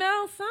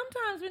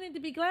sometimes we need to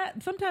be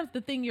glad. Sometimes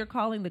the thing you're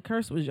calling the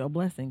curse was your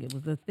blessing. It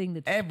was the thing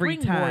that every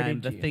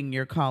time the thing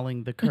you're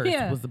calling the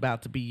curse was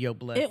about to be your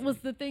blessing. It was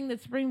the thing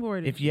that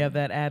springboarded. If you have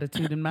that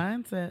attitude and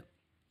mindset.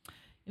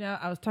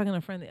 I was talking to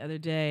a friend the other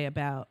day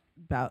about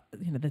the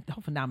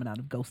whole phenomenon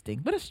of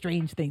ghosting. What a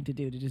strange thing to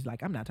do, to just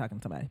like, I'm not talking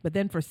to somebody. But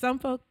then for some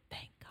folk,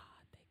 thank God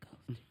they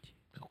ghosted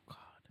you. Oh God.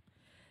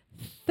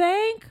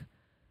 Thanks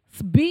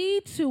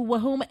be to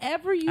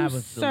whomever you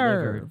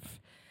serve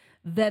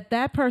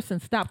that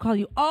person stopped calling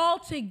you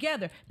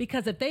altogether.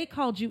 Because if they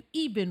called you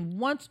even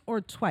once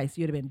or twice,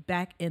 you'd have been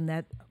back in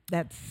that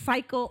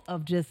cycle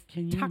of just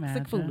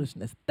toxic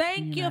foolishness.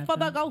 Thank you for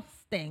the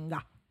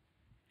ghosting.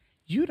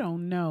 You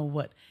don't know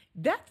what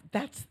that's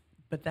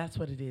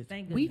what it is.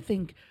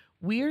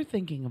 We're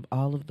thinking of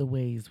all of the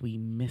ways we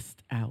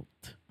missed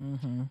out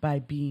by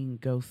being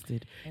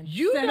ghosted.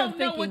 You don't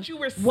know what you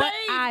were saying. What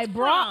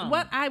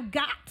I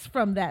got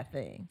from that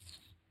thing.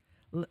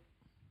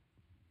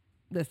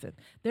 Listen,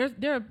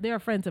 there are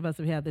friends of us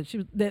who have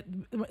that.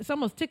 It's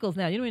almost tickles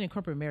now. In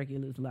corporate America, you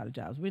lose a lot of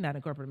jobs. We're not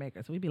in corporate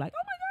America, so we'd be like,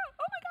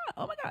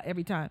 oh my God,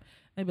 every time.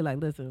 They'd be like,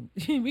 listen,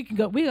 we can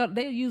go.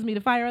 They use me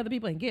to fire other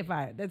people and get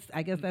fired.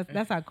 I guess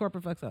that's how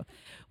corporate fucks up.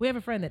 We have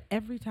a friend that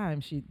every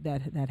time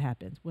that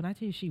happens, when I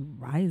tell you she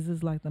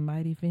rises like the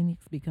mighty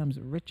phoenix, becomes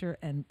richer,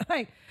 and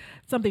like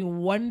something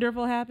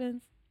wonderful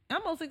happens,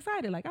 I'm most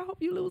excited. Like, I hope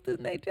you lose this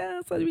next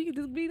job so we can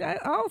just be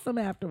that awesome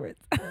afterwards.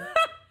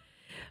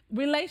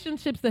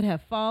 Relationships that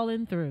have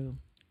fallen through,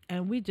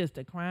 and we just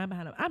are crying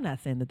behind them. I'm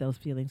not saying that those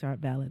feelings aren't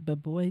valid,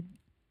 but boy,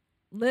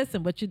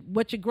 listen, what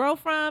you grow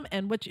from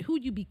and who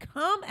you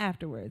become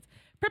afterwards.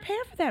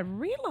 Prepare for that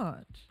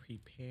relaunch.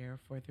 Prepare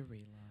for the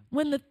relaunch.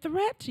 When the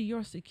threat to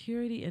your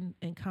security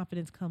and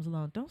confidence comes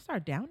along, don't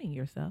start downing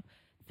yourself.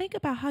 Think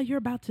about how you're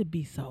about to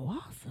be so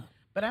awesome.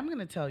 But I'm going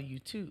to tell you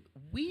too,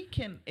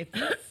 if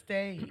we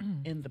stay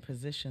in the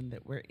position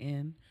that we're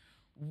in,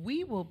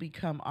 we will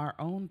become our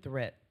own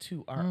threat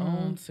to our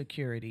own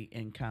security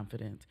and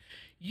confidence.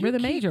 We're the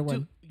major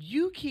one.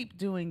 You keep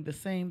doing the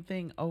same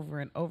thing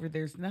over and over.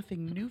 There's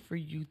nothing new for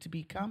you to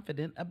be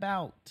confident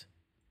about.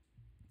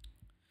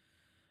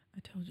 I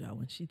told y'all,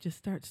 when she just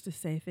starts to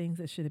say things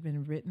that should have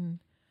been written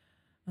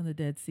on the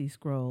Dead Sea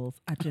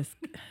Scrolls, I just...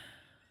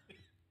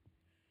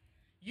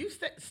 You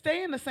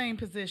stay in the same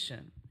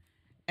position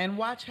and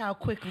watch how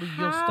quickly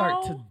you'll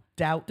start to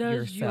doubt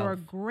yourself. Does your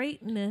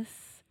greatness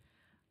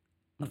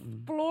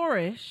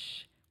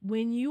flourish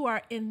when you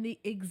are in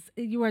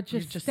you are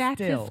just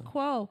status still.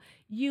 Quo?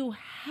 You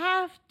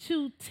have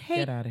to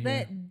take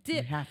that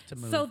dip. You have to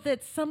move. So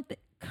that something...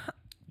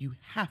 You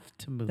have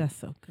to move. That's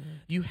so good.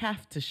 You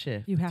have to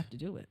shift. You have to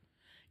do it.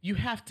 You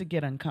have to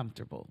get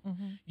uncomfortable.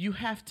 Mm-hmm. You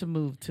have to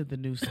move to the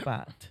new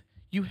spot.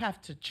 You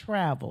have to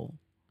travel.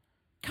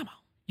 Come on.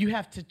 You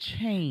have to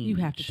change. You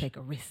have to take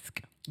a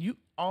risk.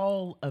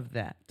 All of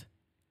that.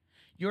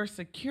 Your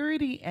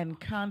security and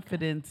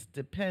confidence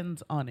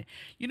depends on it.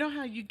 You know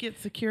how you get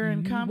secure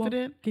and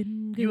confident?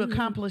 You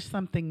accomplish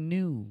something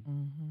new.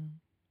 Mm-hmm.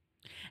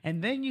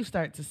 And then you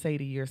start to say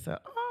to yourself,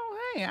 oh,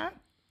 hey, I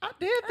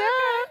did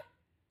that.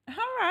 All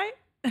right.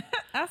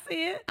 I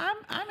see it.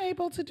 I'm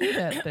able to do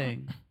that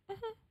thing. Mm-hmm.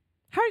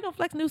 How are you going to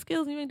flex new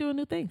skills when you ain't doing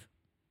new things?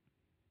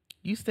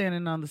 You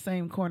standing on the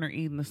same corner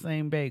eating the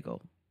same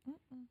bagel.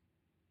 Mm-mm.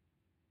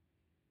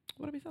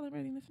 What are we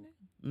celebrating this now?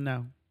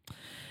 No.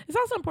 It's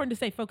also important to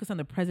stay focused on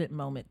the present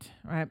moment,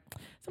 right?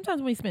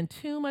 Sometimes when we spend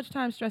too much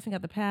time stressing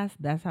out the past,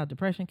 that's how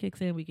depression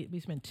kicks in. We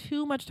spend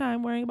too much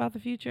time worrying about the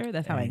future.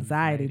 That's how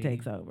anxiety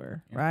takes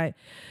over, right?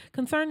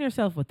 Concern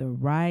yourself with the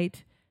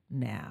right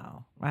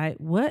now, right?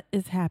 What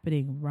is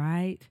happening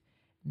right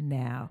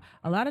now.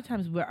 A lot of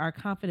times where our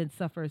confidence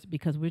suffers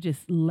because we're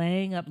just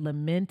laying up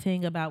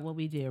lamenting about what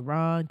we did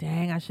wrong.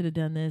 Dang, I should have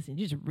done this. And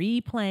just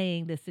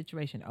replaying this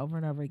situation over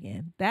and over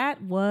again.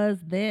 That was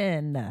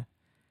then.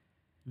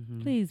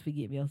 Mm-hmm. Please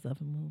forgive yourself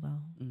and move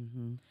on.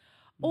 Mm-hmm.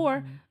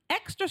 Or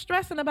extra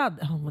stressing about,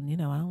 I don't want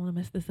to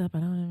mess this up.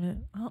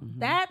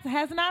 That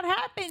has not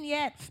happened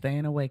yet.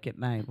 Staying awake at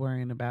night,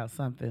 worrying about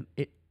something.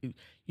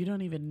 You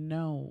don't even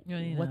know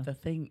what the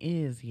thing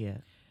is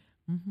yet.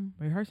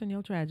 Mm-hmm. Rehearsing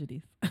your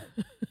tragedies. That's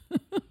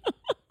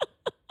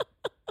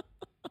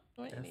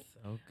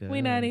so good.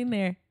 We're not in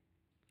there.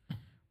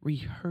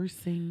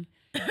 Rehearsing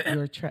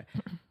your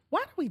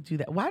Why do we do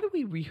that? Why do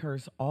we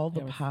rehearse all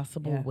the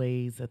possible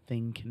ways a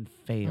thing can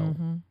fail?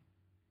 Mm-hmm.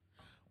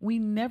 We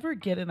never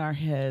get in our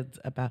heads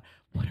about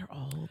what are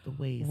all the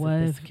ways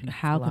that this can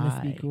How fly. can this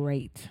be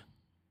great?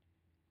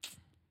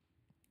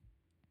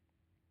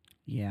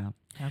 Yeah.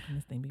 How can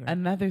this thing be great?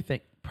 Another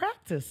thing,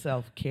 practice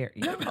self-care.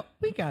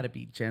 We got to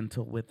be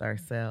gentle with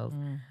ourselves.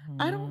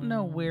 Mm-hmm. I don't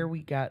know where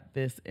we got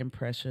this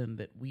impression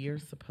that we are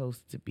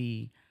supposed to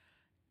be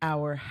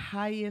our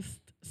highest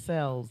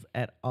selves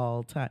at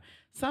all times.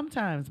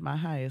 Sometimes my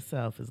highest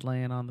self is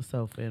laying on the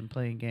sofa and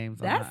playing games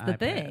on my iPad. That's the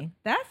thing.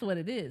 That's what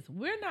it is.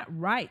 We're not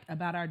right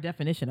about our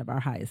definition of our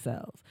highest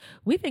selves.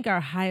 We think our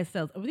highest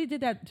selves, we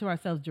did that to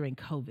ourselves during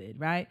COVID,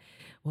 right?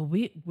 Well,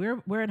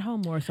 we're at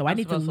home more, so I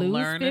need to lose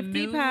learn 50 a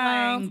new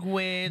pounds,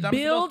 language.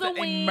 build I'm a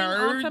wing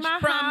emerge onto my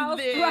from house,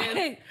 this,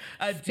 right?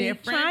 a Speak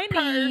different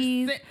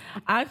Chinese. person.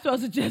 I'm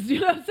supposed to just, you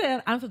know what I'm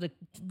saying? I'm supposed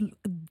to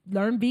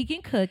learn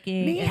vegan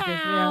cooking. Ni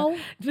hao.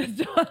 Just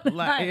do it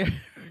Like,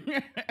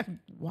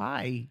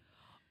 why?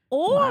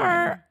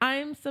 Or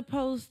I'm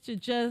supposed to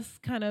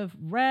just kind of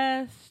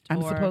rest.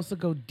 I'm or supposed to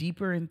go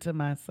deeper into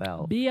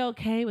myself. be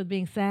okay with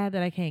being sad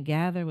that I can't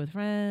gather with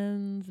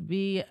friends.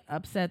 Be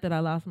upset that I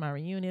lost my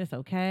reunion. It's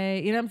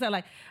okay. You know what I'm saying?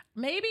 Like,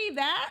 maybe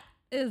that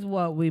is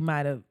what we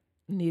might have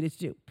needed to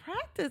do.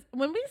 Practice.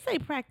 When we say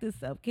practice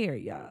self-care,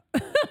 y'all,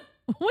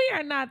 we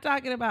are not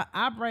talking about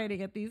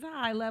operating at these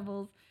high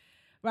levels,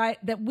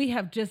 right, that we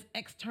have just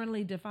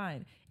externally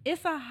defined.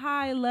 It's a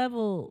high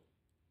level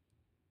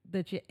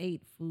that you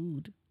ate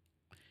food.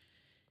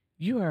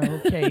 You are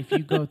okay if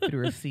you go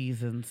through a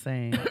season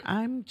saying,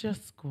 I'm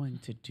just going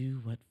to do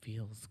what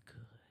feels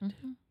good.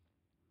 Mm-hmm.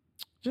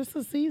 Just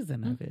a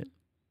season of it.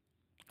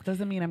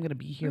 Doesn't mean I'm going to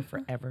be here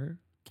forever.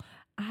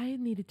 I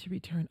needed to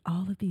return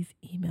all of these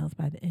emails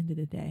by the end of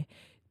the day.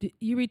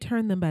 You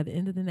return them by the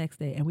end of the next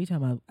day, and we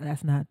talking about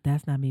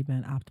that's not me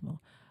being optimal.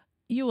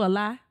 You a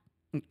lie.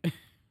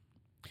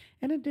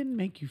 And it didn't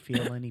make you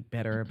feel any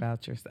better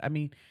about yourself. I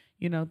mean,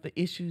 the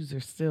issues are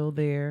still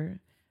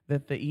there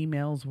that the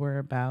emails were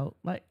about.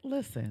 Like,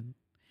 listen.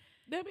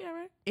 They'll be all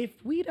right.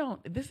 If we don't,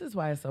 this is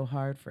why it's so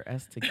hard for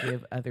us to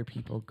give other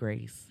people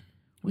grace.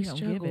 We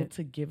struggle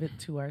to give it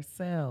to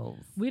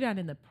ourselves. We're not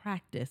in the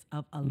practice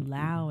of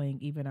allowing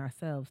even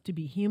ourselves to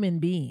be human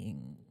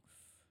beings.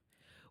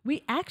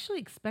 We actually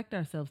expect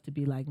ourselves to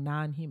be like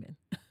non-human.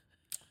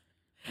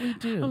 We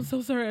do. I'm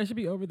so sorry. I should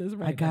be over this right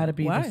now. I gotta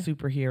be Why? the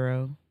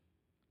superhero.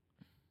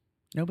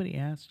 Nobody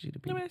asked you to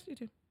be. Nobody asked you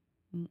to.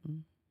 Mm-mm.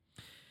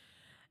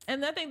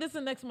 And I think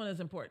the next one is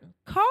important.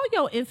 Call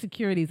your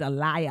insecurities a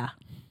liar.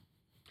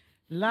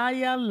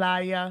 Liar,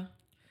 liar.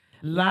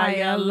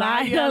 Liar,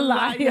 liar,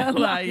 liar,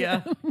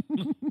 liar.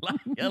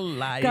 Liar,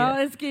 liar. Call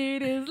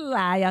insecurities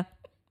liar.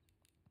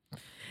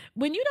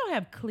 When you don't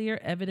have clear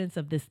evidence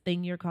of this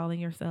thing you're calling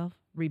yourself,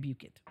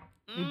 rebuke it.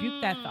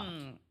 Rebuke that thought.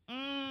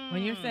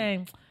 When you're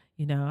saying,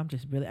 I'm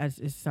just really,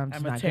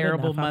 I'm a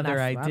terrible mother.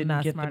 I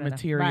didn't get the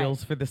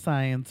materials for the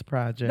science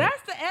project.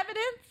 That's the evidence.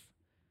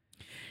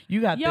 You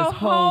got Your this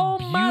whole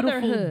beautiful,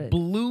 motherhood.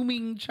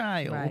 blooming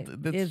child. Right.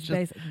 That's It's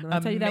just When I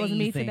tell you that was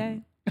me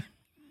today.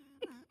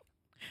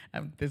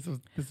 This was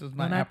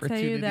my When I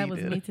opportunity. tell you that was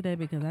me today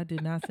because I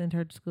did not send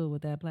her to school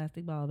with that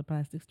plastic ball, the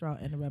plastic straw,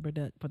 and the rubber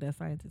duck for that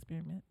science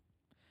experiment.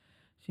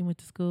 She went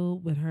to school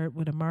with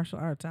a martial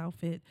arts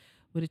outfit,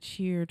 with a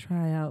cheer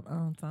tryout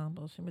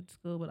ensemble. She went to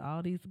school with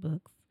all these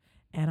books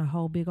and a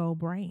whole big old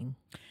brain.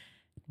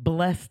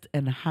 Blessed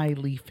and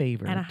highly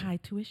favored. And a high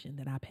tuition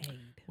that I paid.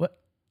 What?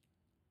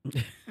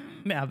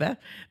 Now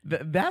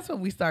that's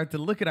when we start to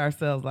look at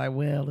ourselves like,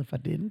 well, if I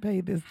didn't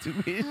pay this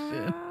tuition.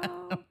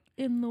 How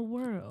in the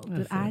world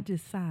did I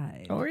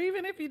decide? Or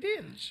even if you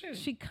didn't, shoot.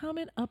 She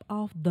coming up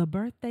off the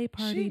birthday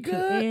party to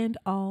end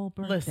all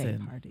birthday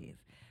parties.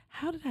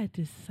 How did I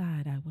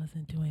decide I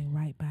wasn't doing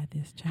right by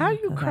this child? How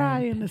you cry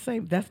in the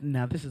same?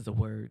 This is a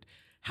word.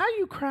 How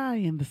you cry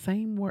in the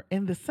same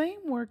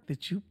work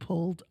that you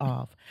pulled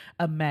off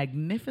a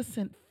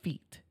magnificent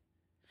feat.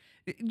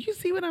 You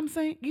see what I'm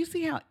saying? You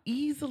see how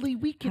easily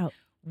we do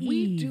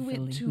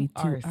it to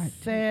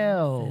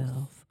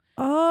ourselves.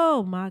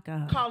 Oh my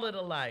God! Call it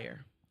a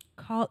liar.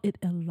 Call it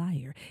a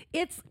liar.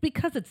 It's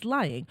because it's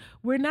lying.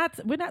 We're not.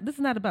 This is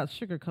not about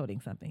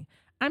sugarcoating something.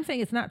 I'm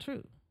saying it's not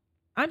true.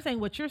 I'm saying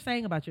what you're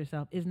saying about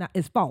yourself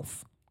is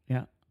false.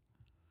 Yeah.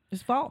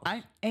 It's false.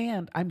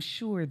 I'm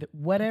sure that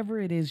whatever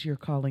it is you're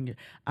calling it,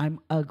 I'm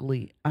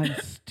ugly, I'm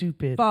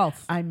stupid,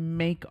 False. I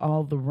make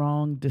all the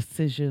wrong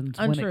decisions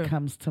Untrue. when it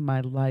comes to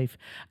my life.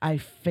 I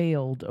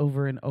failed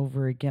over and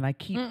over again. I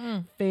keep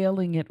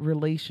failing at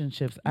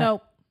relationships.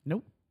 Nope.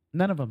 Nope.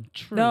 None of them.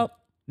 True. Nope.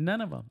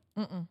 None of them.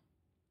 Mm-mm.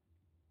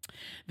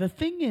 The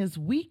thing is,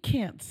 we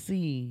can't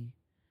see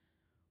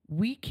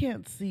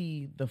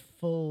the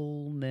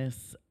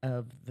fullness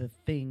of the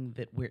thing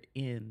that we're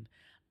in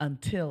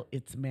until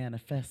it's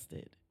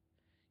manifested.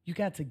 You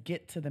got to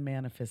get to the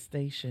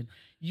manifestation.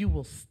 You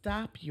will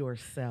stop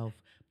yourself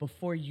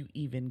before you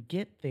even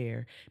get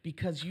there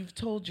because you've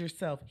told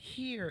yourself,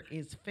 here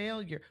is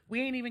failure.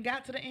 We ain't even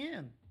got to the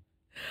end.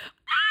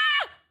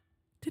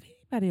 Did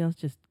anybody else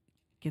just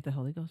get the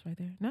Holy Ghost right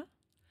there? No?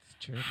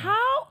 It's true.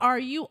 How are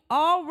you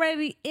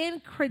already in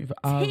critique?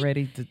 We've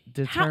already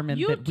determined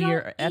that we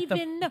are at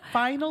the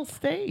final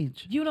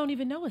stage. You don't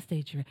even know what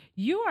stage you're at.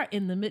 You are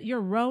in the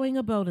you're rowing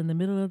a boat in the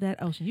middle of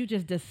that ocean. You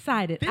just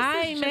decided,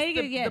 I ain't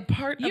making it yet. The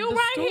part you of the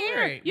right story.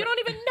 here. You don't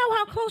even know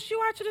how close you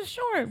are to the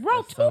shore.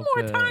 Row That's two so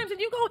more good. times and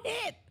you go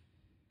hit.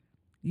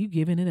 You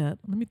giving it up.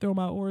 Let me throw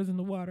my oars in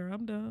the water.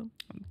 I'm done.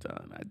 I'm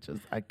done.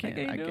 I can't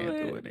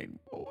do it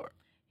anymore.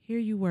 Here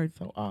you were,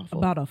 so awful.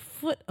 About a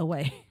foot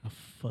away. A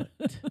foot.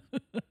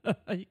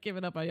 You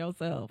giving up on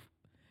yourself.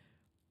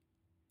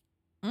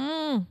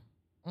 Mm.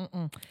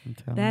 Mm-mm.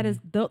 That is,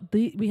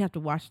 we have to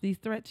watch these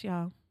threats,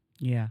 y'all.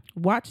 Yeah.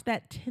 Watch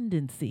that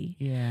tendency.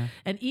 Yeah.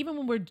 And even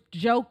when we're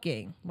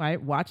joking, right?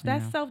 Watch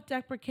that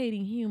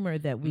self-deprecating humor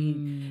that we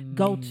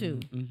go to.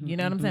 You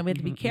know what I'm saying? We have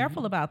to be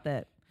careful about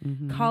that.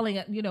 Calling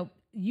it,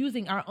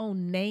 using our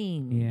own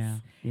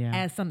names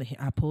as something.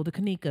 I pulled a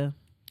Kanika.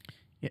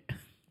 Yeah.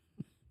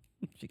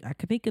 I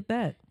Kanika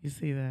that. You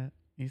see that?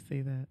 You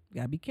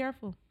gotta be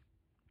careful.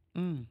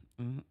 Be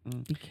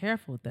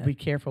careful with that. Be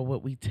careful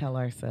what we tell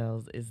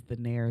ourselves is the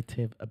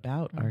narrative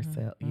about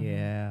ourselves.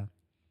 Yeah.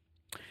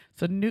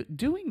 So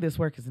doing this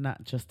work is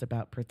not just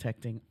about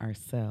protecting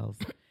ourselves.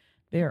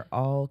 There are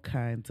all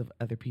kinds of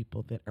other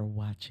people that are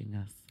watching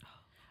us.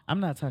 I'm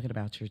not talking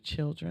about your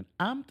children.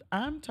 I'm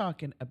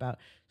talking about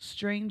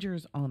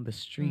strangers on the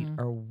street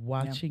are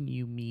watching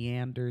you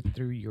meander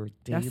through your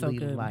daily That's so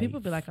good. life.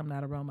 People be like, I'm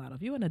not a role model.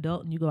 If you're an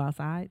adult and you go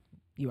outside,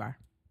 you are.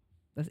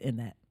 Let's end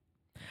that.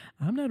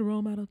 I'm not a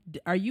role model.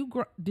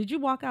 Did you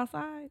walk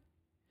outside?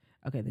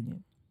 Okay, then you.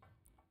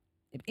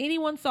 If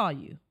anyone saw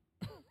you,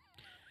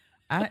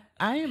 I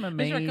am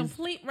amazed you're a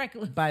complete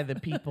reckless. by the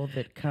people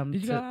that come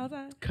Did you to go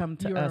outside? come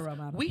to You us. were a role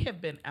model. We have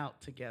been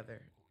out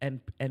together and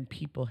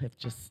people have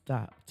just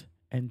stopped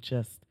and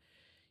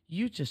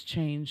you just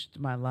changed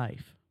my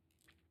life.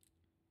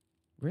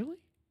 Really?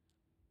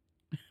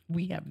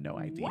 We have no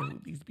idea who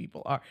these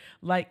people are.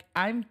 Like,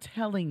 I'm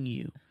telling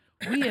you,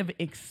 we have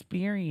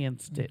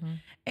experienced it.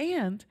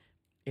 And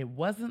it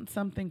wasn't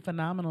something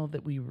phenomenal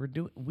that we were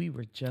doing. We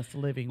were just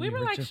living. We were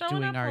like just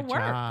showing doing up our for work.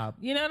 job.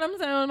 You know what I'm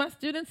saying? When my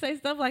students say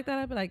stuff like that,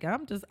 I'd be like,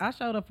 I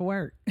showed up for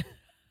work.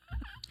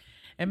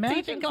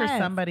 Imagine for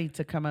somebody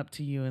to come up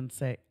to you and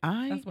say,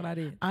 That's what I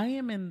did. I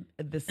am in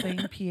the same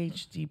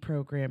PhD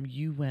program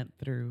you went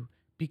through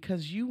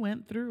because you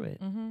went through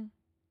it. What?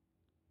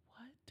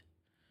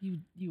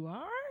 You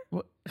are?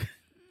 What?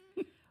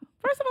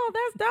 First of all,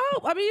 that's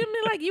dope. I mean, you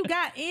mean like you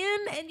got in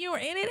and you were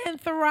in it and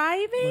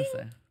thriving?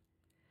 Listen.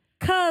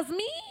 Cause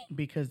me?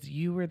 Because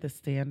you were the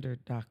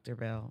standard, Dr.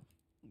 Bell.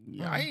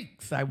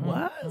 Yikes, I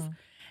was.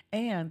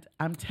 And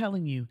I'm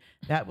telling you,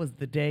 that was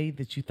the day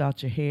that you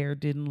thought your hair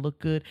didn't look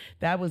good.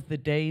 That was the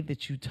day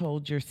that you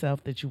told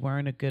yourself that you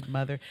weren't a good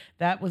mother.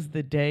 That was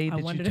the day that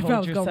you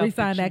told yourself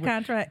that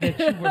contract.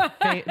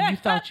 that you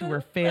thought you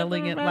were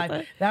failing at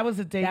life. That was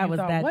the day you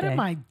thought, what am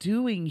I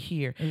doing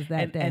here?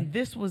 And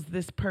this was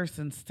this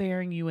person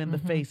staring you in the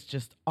face,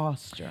 just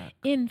awestruck.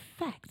 In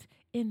fact,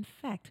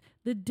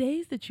 the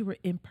days that you were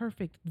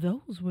imperfect,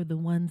 those were the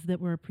ones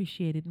that were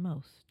appreciated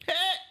most.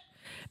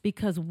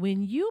 Because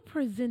when you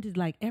presented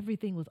like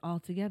everything was all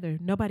together,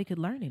 nobody could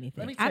learn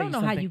anything. I don't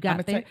know how you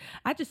got there.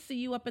 I just see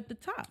you up at the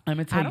top. I'm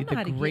going to tell you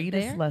the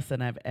greatest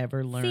lesson I've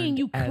ever learned. Seeing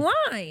you climb.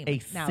 A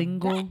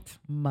single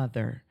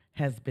mother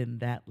has been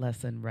that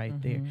lesson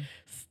right there.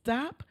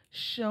 Stop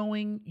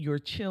showing your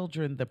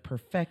children the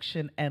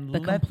perfection and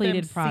let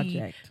completed them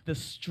project. See the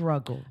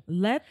struggle.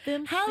 Let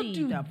them how see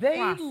do the they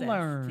process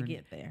learn to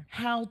get there.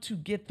 How to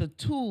get the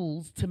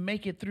tools to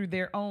make it through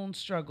their own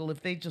struggle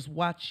if they just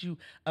watch you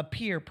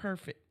appear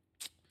perfect?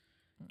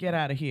 Get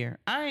out of here.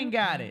 I ain't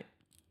got it.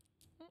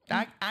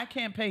 I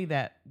can't pay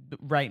that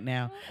right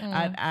now.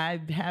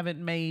 I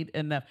haven't made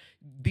enough.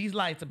 These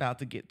lights about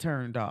to get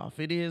turned off.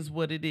 It is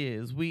what it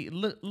is. We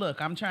look,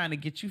 I'm trying to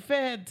get you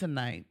fed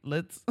tonight.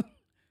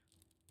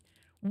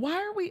 Why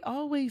are we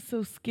always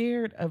so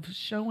scared of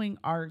showing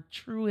our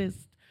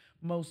truest,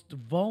 most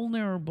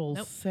vulnerable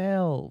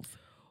selves?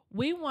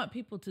 We want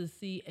people to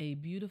see a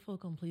beautiful,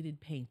 completed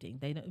painting.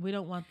 We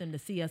don't want them to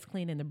see us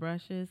cleaning the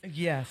brushes.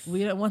 Yes.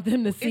 We don't want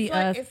them to see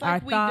our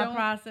thought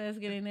process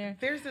getting there.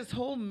 There's this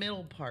whole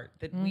middle part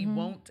that we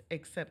won't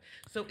accept.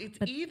 So it's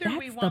either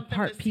we the want them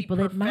part to see people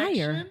perfection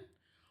admire.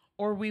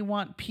 or we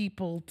want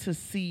people to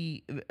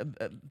see,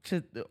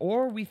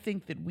 or we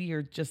think that we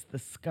are just the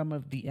scum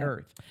of the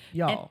earth,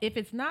 y'all. And if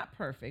it's not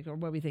perfect, or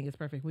what we think is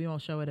perfect, we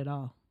won't show it at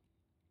all.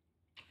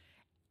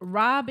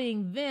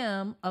 Robbing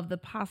them of the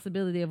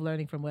possibility of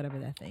learning from whatever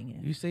that thing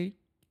is. You see?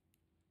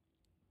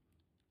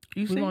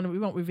 We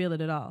won't reveal it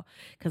at all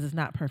because it's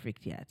not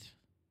perfect yet.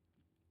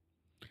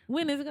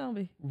 When is it going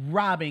to be?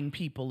 Robbing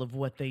people of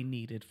what they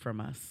needed from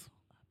us.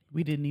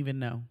 We didn't even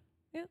know.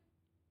 Yep.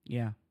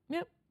 Yeah.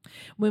 Yep.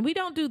 When we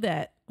don't do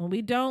that, when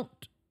we don't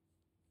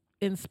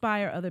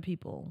inspire other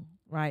people,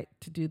 right,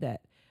 to do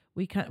that,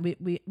 we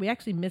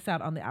actually miss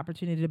out on the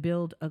opportunity to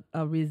build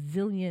a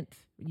resilient,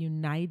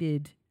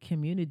 united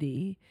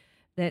community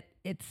that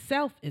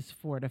itself is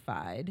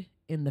fortified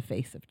in the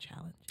face of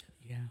challenges.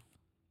 Yeah.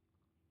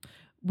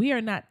 We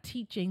are not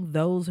teaching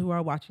those who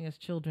are watching us,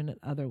 children and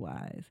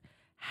otherwise,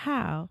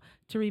 how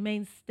to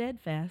remain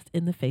steadfast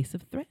in the face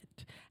of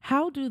threat.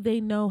 How do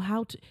they know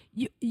how to?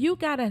 You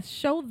got to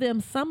show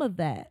them some of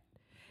that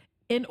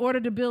in order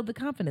to build the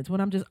confidence. When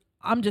I'm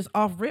just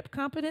off rip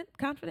confident.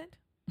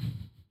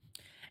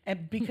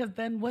 And because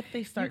then what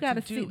they start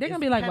to do, they're gonna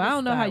be like, "Well, I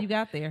don't know how you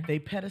got there." They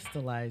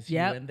pedestalize you,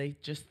 and they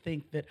just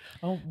think that,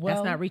 oh, well,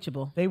 that's not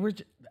reachable. They were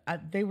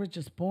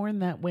just born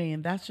that way,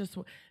 and that's just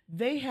what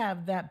they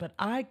have. That, but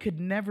I could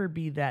never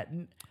be that.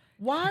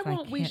 Why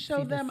won't we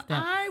show them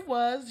I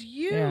was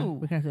you? Yeah,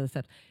 we can't see the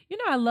steps. You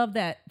know, I love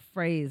that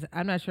phrase.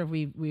 I'm not sure if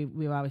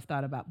we've always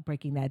thought about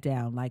breaking that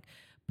down, like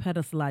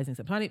pedestalizing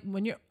something. Honey,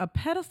 when a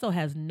pedestal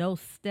has no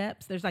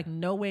steps, there's like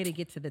no way to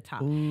get to the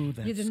top. Ooh,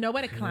 that's there's no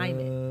way to climb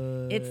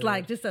it. It's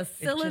like just a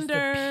cylinder.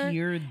 It just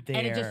appeared there.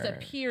 And it just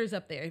appears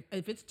up there.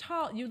 If it's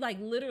tall, you like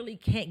literally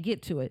can't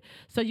get to it.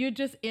 So you're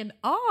just in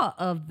awe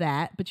of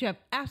that, but you have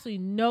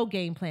absolutely no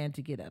game plan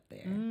to get up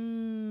there.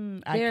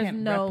 I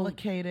can't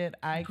replicate it.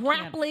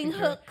 Grappling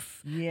hooks.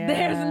 Yeah.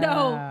 There's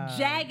no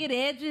jagged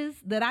edges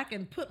that I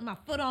can put my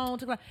foot on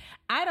to climb.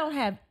 I don't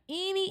have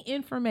any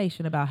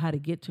information about how to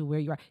get to where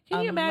you are.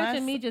 Can you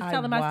imagine me just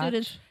telling my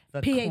students,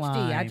 PhD,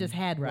 climb. I just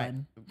had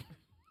one.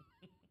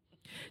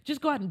 Just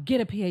go out and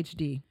get a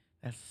PhD.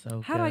 That's so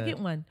How do I get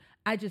one?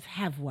 I just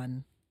have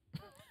one.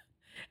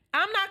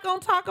 I'm not going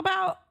to talk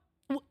about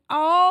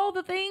all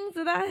the things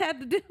that I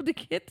had to do to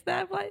get to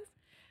that place.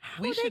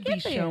 We should be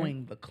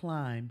showing the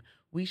climb.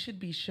 We should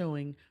be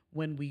showing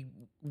when we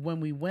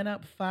went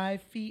up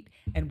 5 feet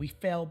and we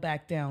fell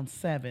back down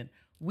 7.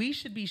 We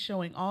should be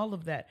showing all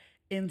of that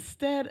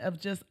instead of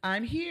just,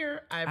 I'm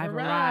here, I've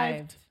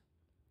arrived.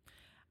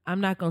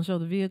 I'm not going to show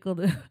the vehicle.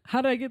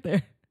 How did I get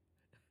there?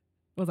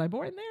 Was I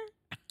born there?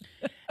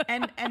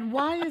 And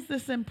why is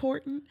this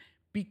important?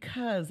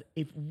 Because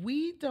if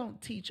we don't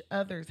teach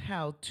others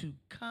how to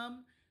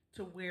come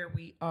to where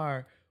we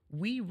are,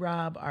 we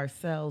rob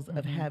ourselves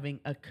of having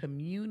a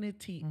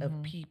community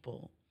of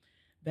people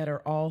that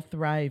are all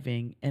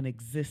thriving and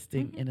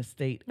existing in a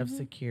state of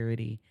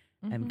security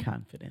and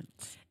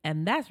confidence.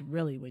 And that's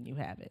really when you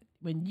have it.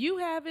 When you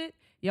have it,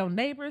 your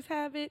neighbors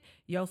have it,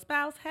 your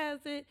spouse has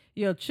it,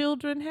 your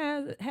children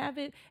have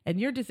it, and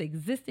you're just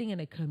existing in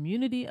a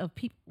community of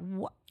people.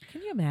 What?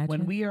 Can you imagine?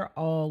 When we are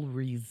all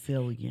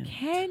resilient.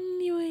 Can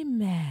you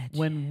imagine?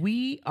 When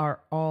we are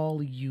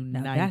all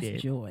united. Now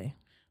that's joy.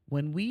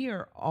 When we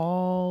are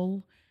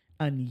all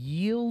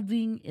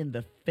unyielding in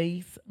the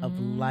face of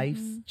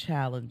life's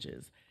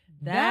challenges.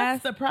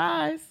 That's the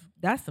prize.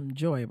 That's some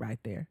joy right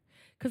there.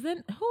 Because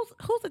then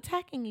who's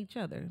attacking each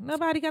other?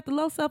 Nobody got the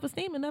low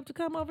self-esteem enough to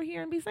come over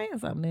here and be saying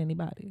something to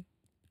anybody.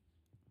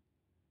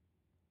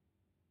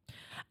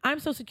 I'm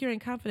so secure and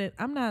confident.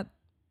 I'm not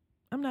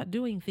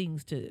doing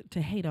things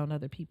to hate on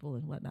other people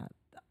and whatnot.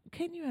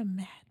 Can you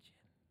imagine?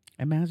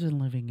 Imagine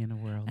living in a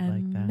world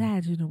like that.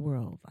 Imagine a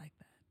world like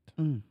that.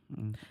 I'm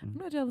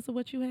not jealous of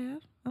what you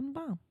have. I'm the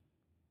bomb.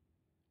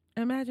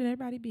 Imagine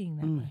everybody being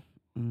that way.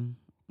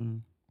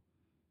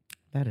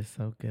 That is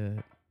so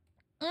good.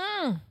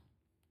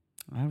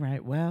 All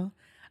right. Well,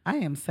 I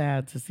am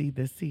sad to see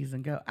this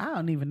season go. I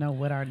don't even know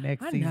what our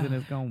next season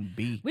is going to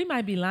be. We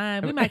might be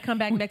lying. We might come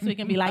back next week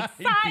and be like,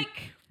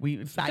 psych!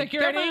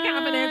 Security and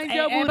confidence,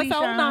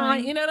 episode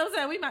 9. You know what I'm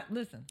saying? We might,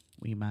 listen.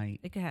 We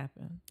might. It could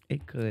happen.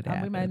 It could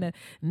happen. We might never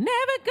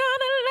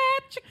gonna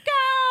let you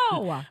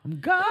go. I'm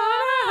gonna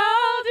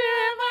hold you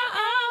in my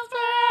arms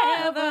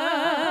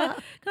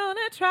forever.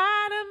 Gonna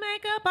try to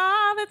make up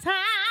all the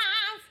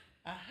times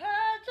I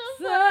hurt you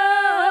so.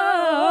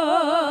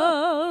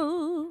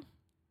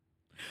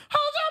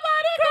 Hold your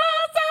body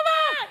close to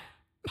mine.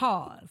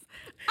 Pause.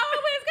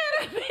 Always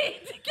gonna be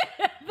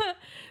together.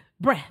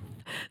 Breath.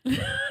 And I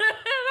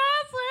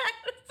swear,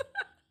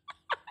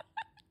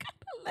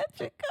 gotta let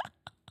you go.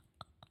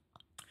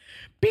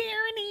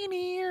 Beer, near,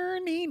 near,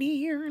 near,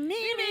 near,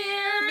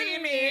 near,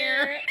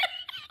 near.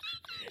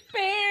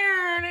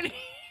 Beer.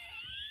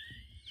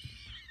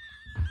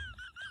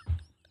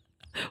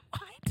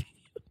 Why do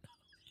you know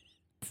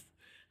it?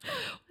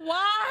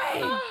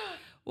 Why?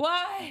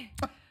 Why?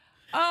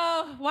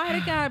 Oh, why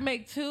did God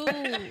make two?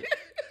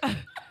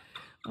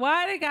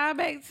 Why did God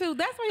make two?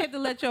 That's why you have to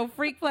let your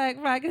freak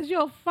flag fly, because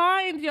you'll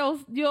find your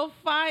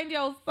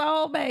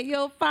soulmate.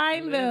 You'll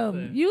find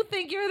them. You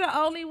think you're the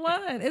only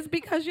one. It's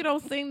because you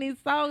don't sing these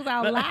songs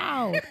out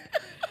loud.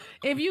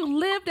 If you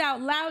lived out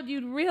loud,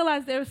 you'd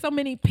realize there are so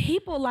many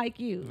people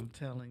like you. I'm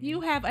telling you.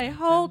 You have a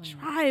whole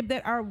tribe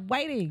that are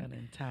waiting. An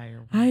entire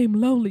one. I am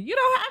lonely. You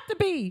don't have to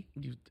be.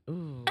 You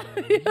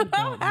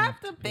don't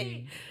have to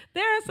be.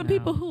 There are some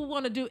people who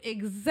want to do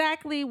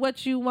exactly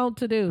what you want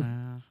to do.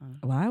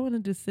 Well, I want to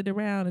just sit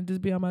around and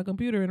just be on my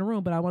computer in a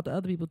room, but I want the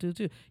other people to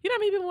too. You know how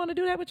many people want to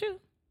do that with you?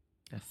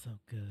 That's so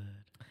good.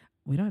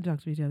 We don't have to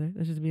talk to each other.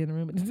 Let's just be in the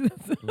room.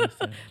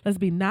 Listen. Let's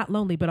be not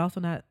lonely, but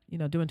also not,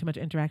 doing too much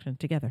interaction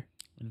together.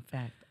 In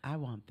fact, I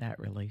want that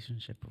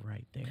relationship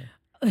right there.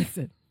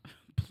 Listen.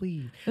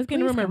 Please. Let's get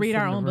in the room and read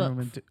our own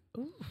books.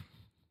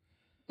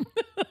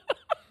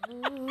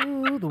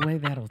 Ooh, the way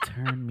that'll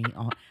turn me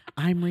on.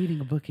 I'm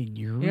reading a book and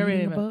you're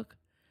reading a book?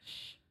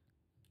 Shh.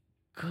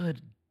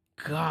 Good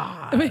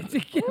God.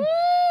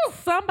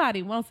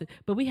 Somebody wants it,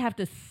 but we have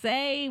to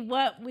say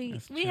what we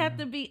have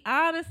to be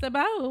honest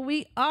about who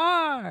we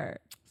are.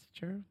 It's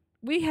true.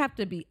 We have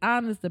to be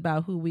honest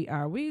about who we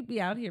are. We be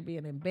out here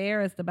being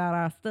embarrassed about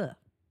our stuff.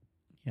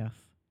 Yes.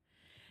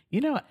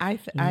 I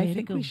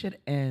think we should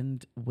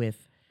end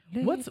with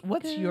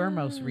what's your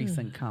most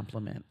recent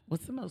compliment?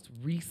 What's the most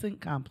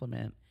recent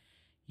compliment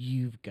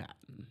you've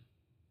gotten?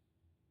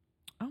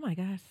 Oh my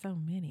gosh, so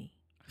many.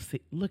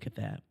 See, look at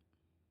that.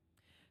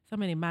 So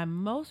many. My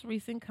most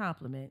recent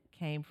compliment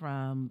came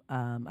from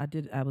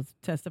I was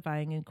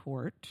testifying in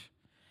court,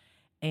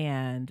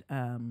 and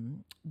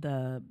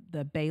the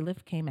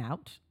bailiff came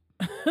out.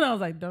 And I was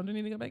like, don't you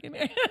need to go back in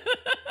there?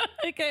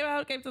 He came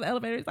to the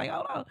elevator. He's like,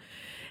 hold on.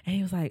 And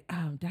he was like,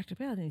 Dr.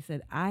 Bell. And he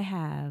said, I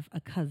have a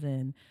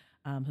cousin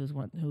who's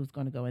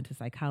going to go into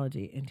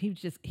psychology. And he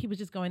was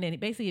just going in.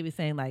 Basically, he was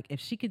saying, like, if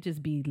she could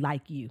just be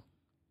like you,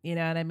 you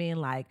know what I mean?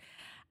 Like,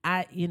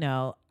 I'm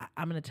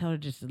going to tell her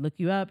just to look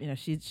you up.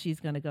 She's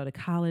going to go to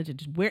college. And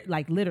just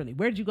literally,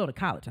 where did you go to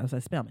college? I was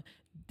like, Spelman.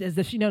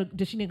 Does she need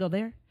to go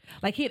there?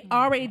 Like, he had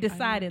already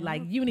decided,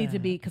 like, you need to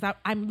be, because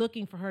I'm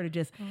looking for her to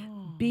just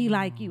be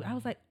like you. I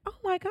was like, oh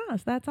my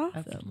gosh, that's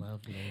awesome. That's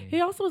lovely. He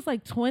also was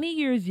like 20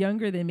 years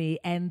younger than me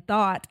and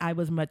thought I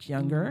was much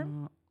younger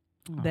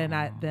than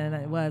I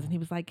was. And he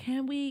was like,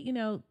 can we,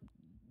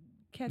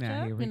 catch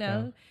up?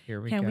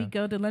 Can we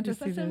go to lunch? I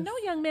said, no,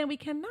 young man, we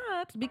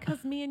cannot,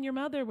 because me and your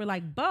mother were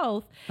like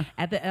both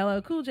at the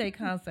LL Cool J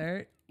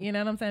concert. You know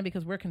what I'm saying?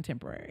 Because we're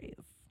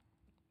contemporaries.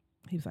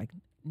 He was like,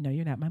 no,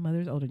 you're not. My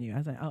mother's older than you. I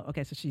was like, oh,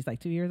 okay. So she's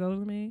like 2 years older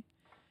than me.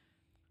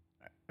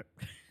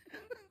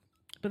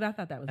 But I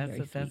thought that was very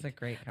sweet. That's a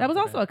great compliment. That was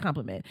also a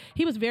compliment.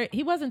 He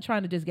wasn't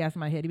trying to just gas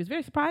my head. He was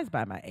very surprised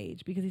by my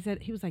age, because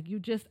he was like, you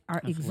just are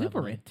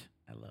exuberant.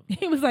 Lovely. I love it.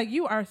 He was like,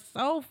 you are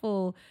so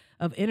full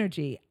of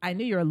energy. I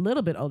knew you're a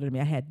little bit older than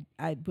me.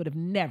 I would have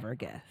never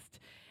guessed.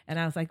 And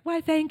I was like, why,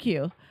 thank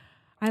you.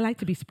 I like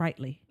to be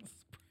sprightly.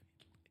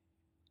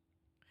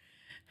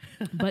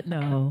 But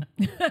no.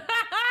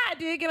 I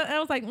did get. I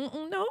was like,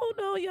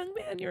 no, young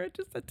man, you're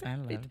just a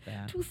bit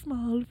too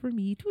small for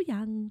me, too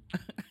young.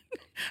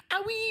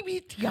 A wee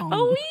bit young.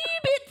 A wee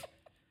bit.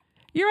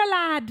 You're a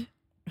lad.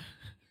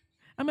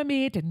 I'm a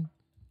maiden.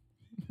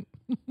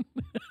 And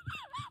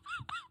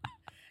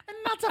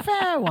not a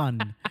fair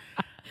one.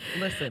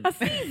 Listen. A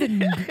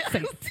seasoned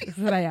saint is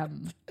what I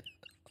am.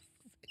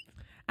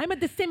 I'm a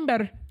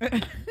December.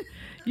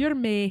 You're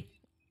May.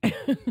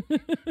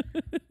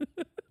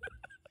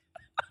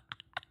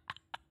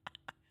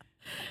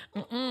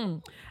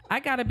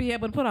 I gotta be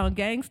able to put on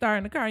Gangstar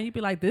in the car, and you'd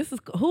be like, "This is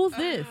who's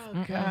this?"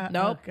 Oh God!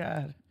 Nope. Oh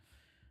God!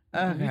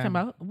 Okay. You talking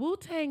about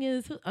Wu-Tang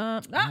is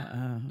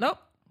nope.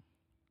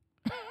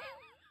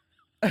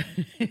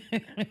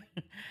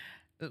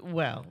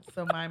 Well,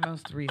 so my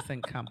most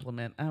recent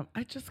compliment,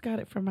 I just got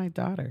it from my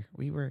daughter.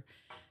 We were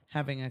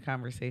having a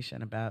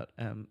conversation about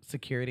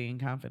security and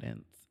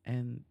confidence,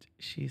 and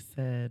she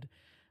said,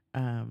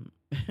 and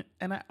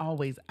I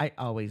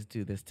always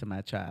do this to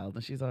my child,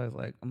 and she's always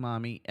like,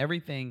 "Mommy,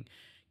 everything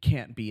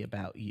can't be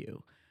about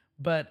you."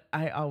 But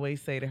I always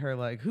say to her,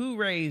 like, who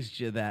raised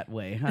you that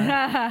way, huh?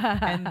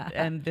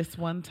 and this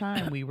one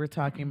time we were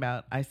talking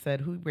about, I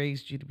said, who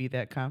raised you to be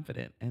that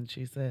confident? And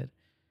she said,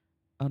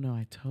 oh, no,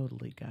 I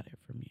totally got it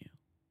from you.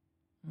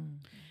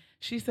 Mm.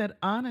 She said,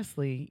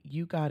 honestly,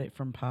 you got it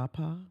from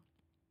Papa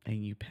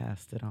and you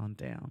passed it on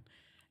down.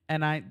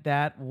 And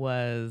that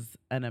was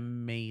an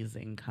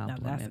amazing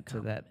compliment to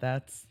that.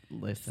 That's,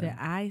 listen. So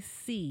I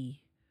see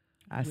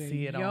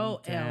it on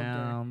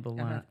down the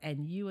line.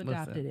 And you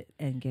adopted it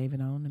and gave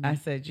it on to me. I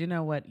said, you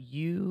know what?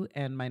 You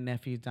and my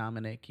nephew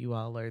Dominic, you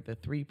all are the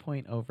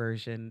 3.0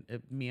 version.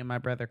 Me and my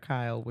brother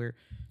Kyle, we're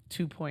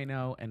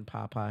 2.0, and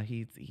Papa,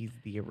 he's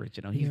the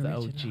original. He's the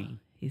OG.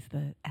 He's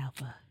the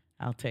alpha.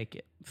 I'll take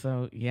it.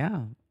 So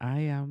yeah,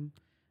 I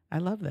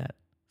love that.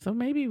 So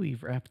maybe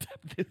we've wrapped up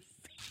this.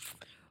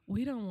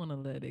 We don't want to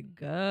let it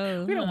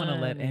go. We don't want to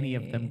let any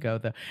of them go,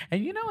 though.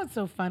 And you know what's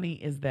so funny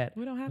is that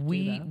We don't have to,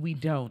 we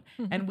don't,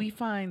 and we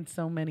find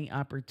so many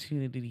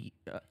opportunities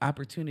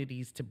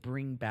to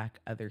bring back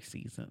other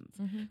seasons.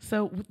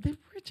 So we're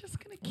just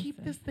gonna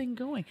keep this thing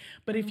going.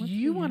 But if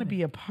you want to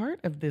be a part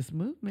of this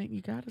movement,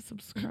 you gotta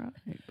subscribe.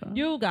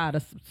 You gotta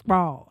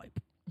subscribe.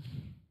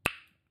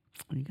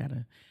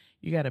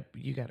 You gotta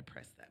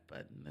press that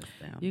button. That's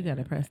down. You there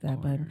gotta in press that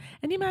corner. button.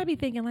 And you might be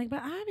thinking like,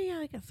 but I be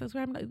like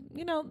subscribing. Like,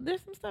 you know,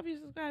 there's some stuff you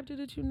subscribe to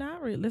that you're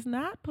not really. It's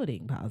not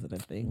putting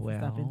positive things and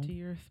stuff into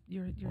your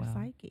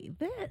psyche.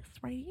 This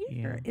right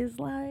here is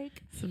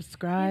like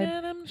subscribe, you know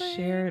what I'm saying?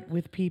 Share it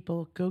with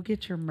people. Go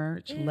get your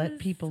merch. Let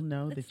people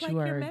know that you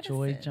are a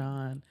Joy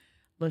John.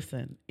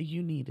 Listen,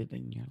 you need it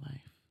in your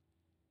life.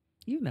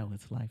 You know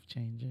it's life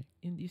changing.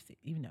 And you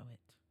know it.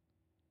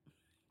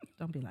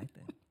 Don't be like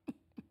that.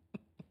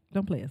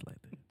 Don't play us like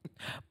that.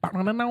 Let's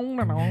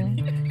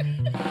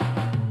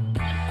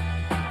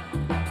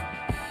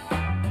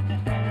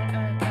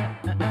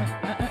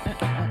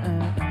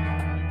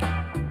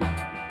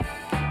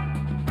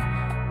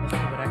see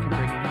what I can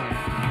bring in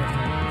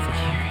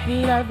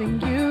here.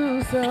 Loving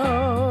you so.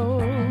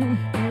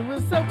 It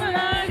was so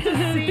blind to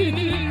see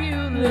you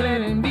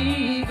letting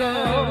me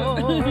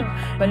go.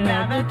 But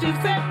now that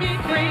you've set me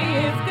free,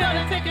 it's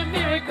gonna take a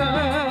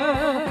miracle.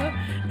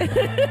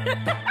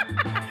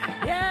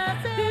 Yes,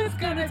 it's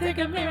gonna take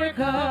a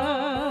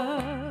miracle.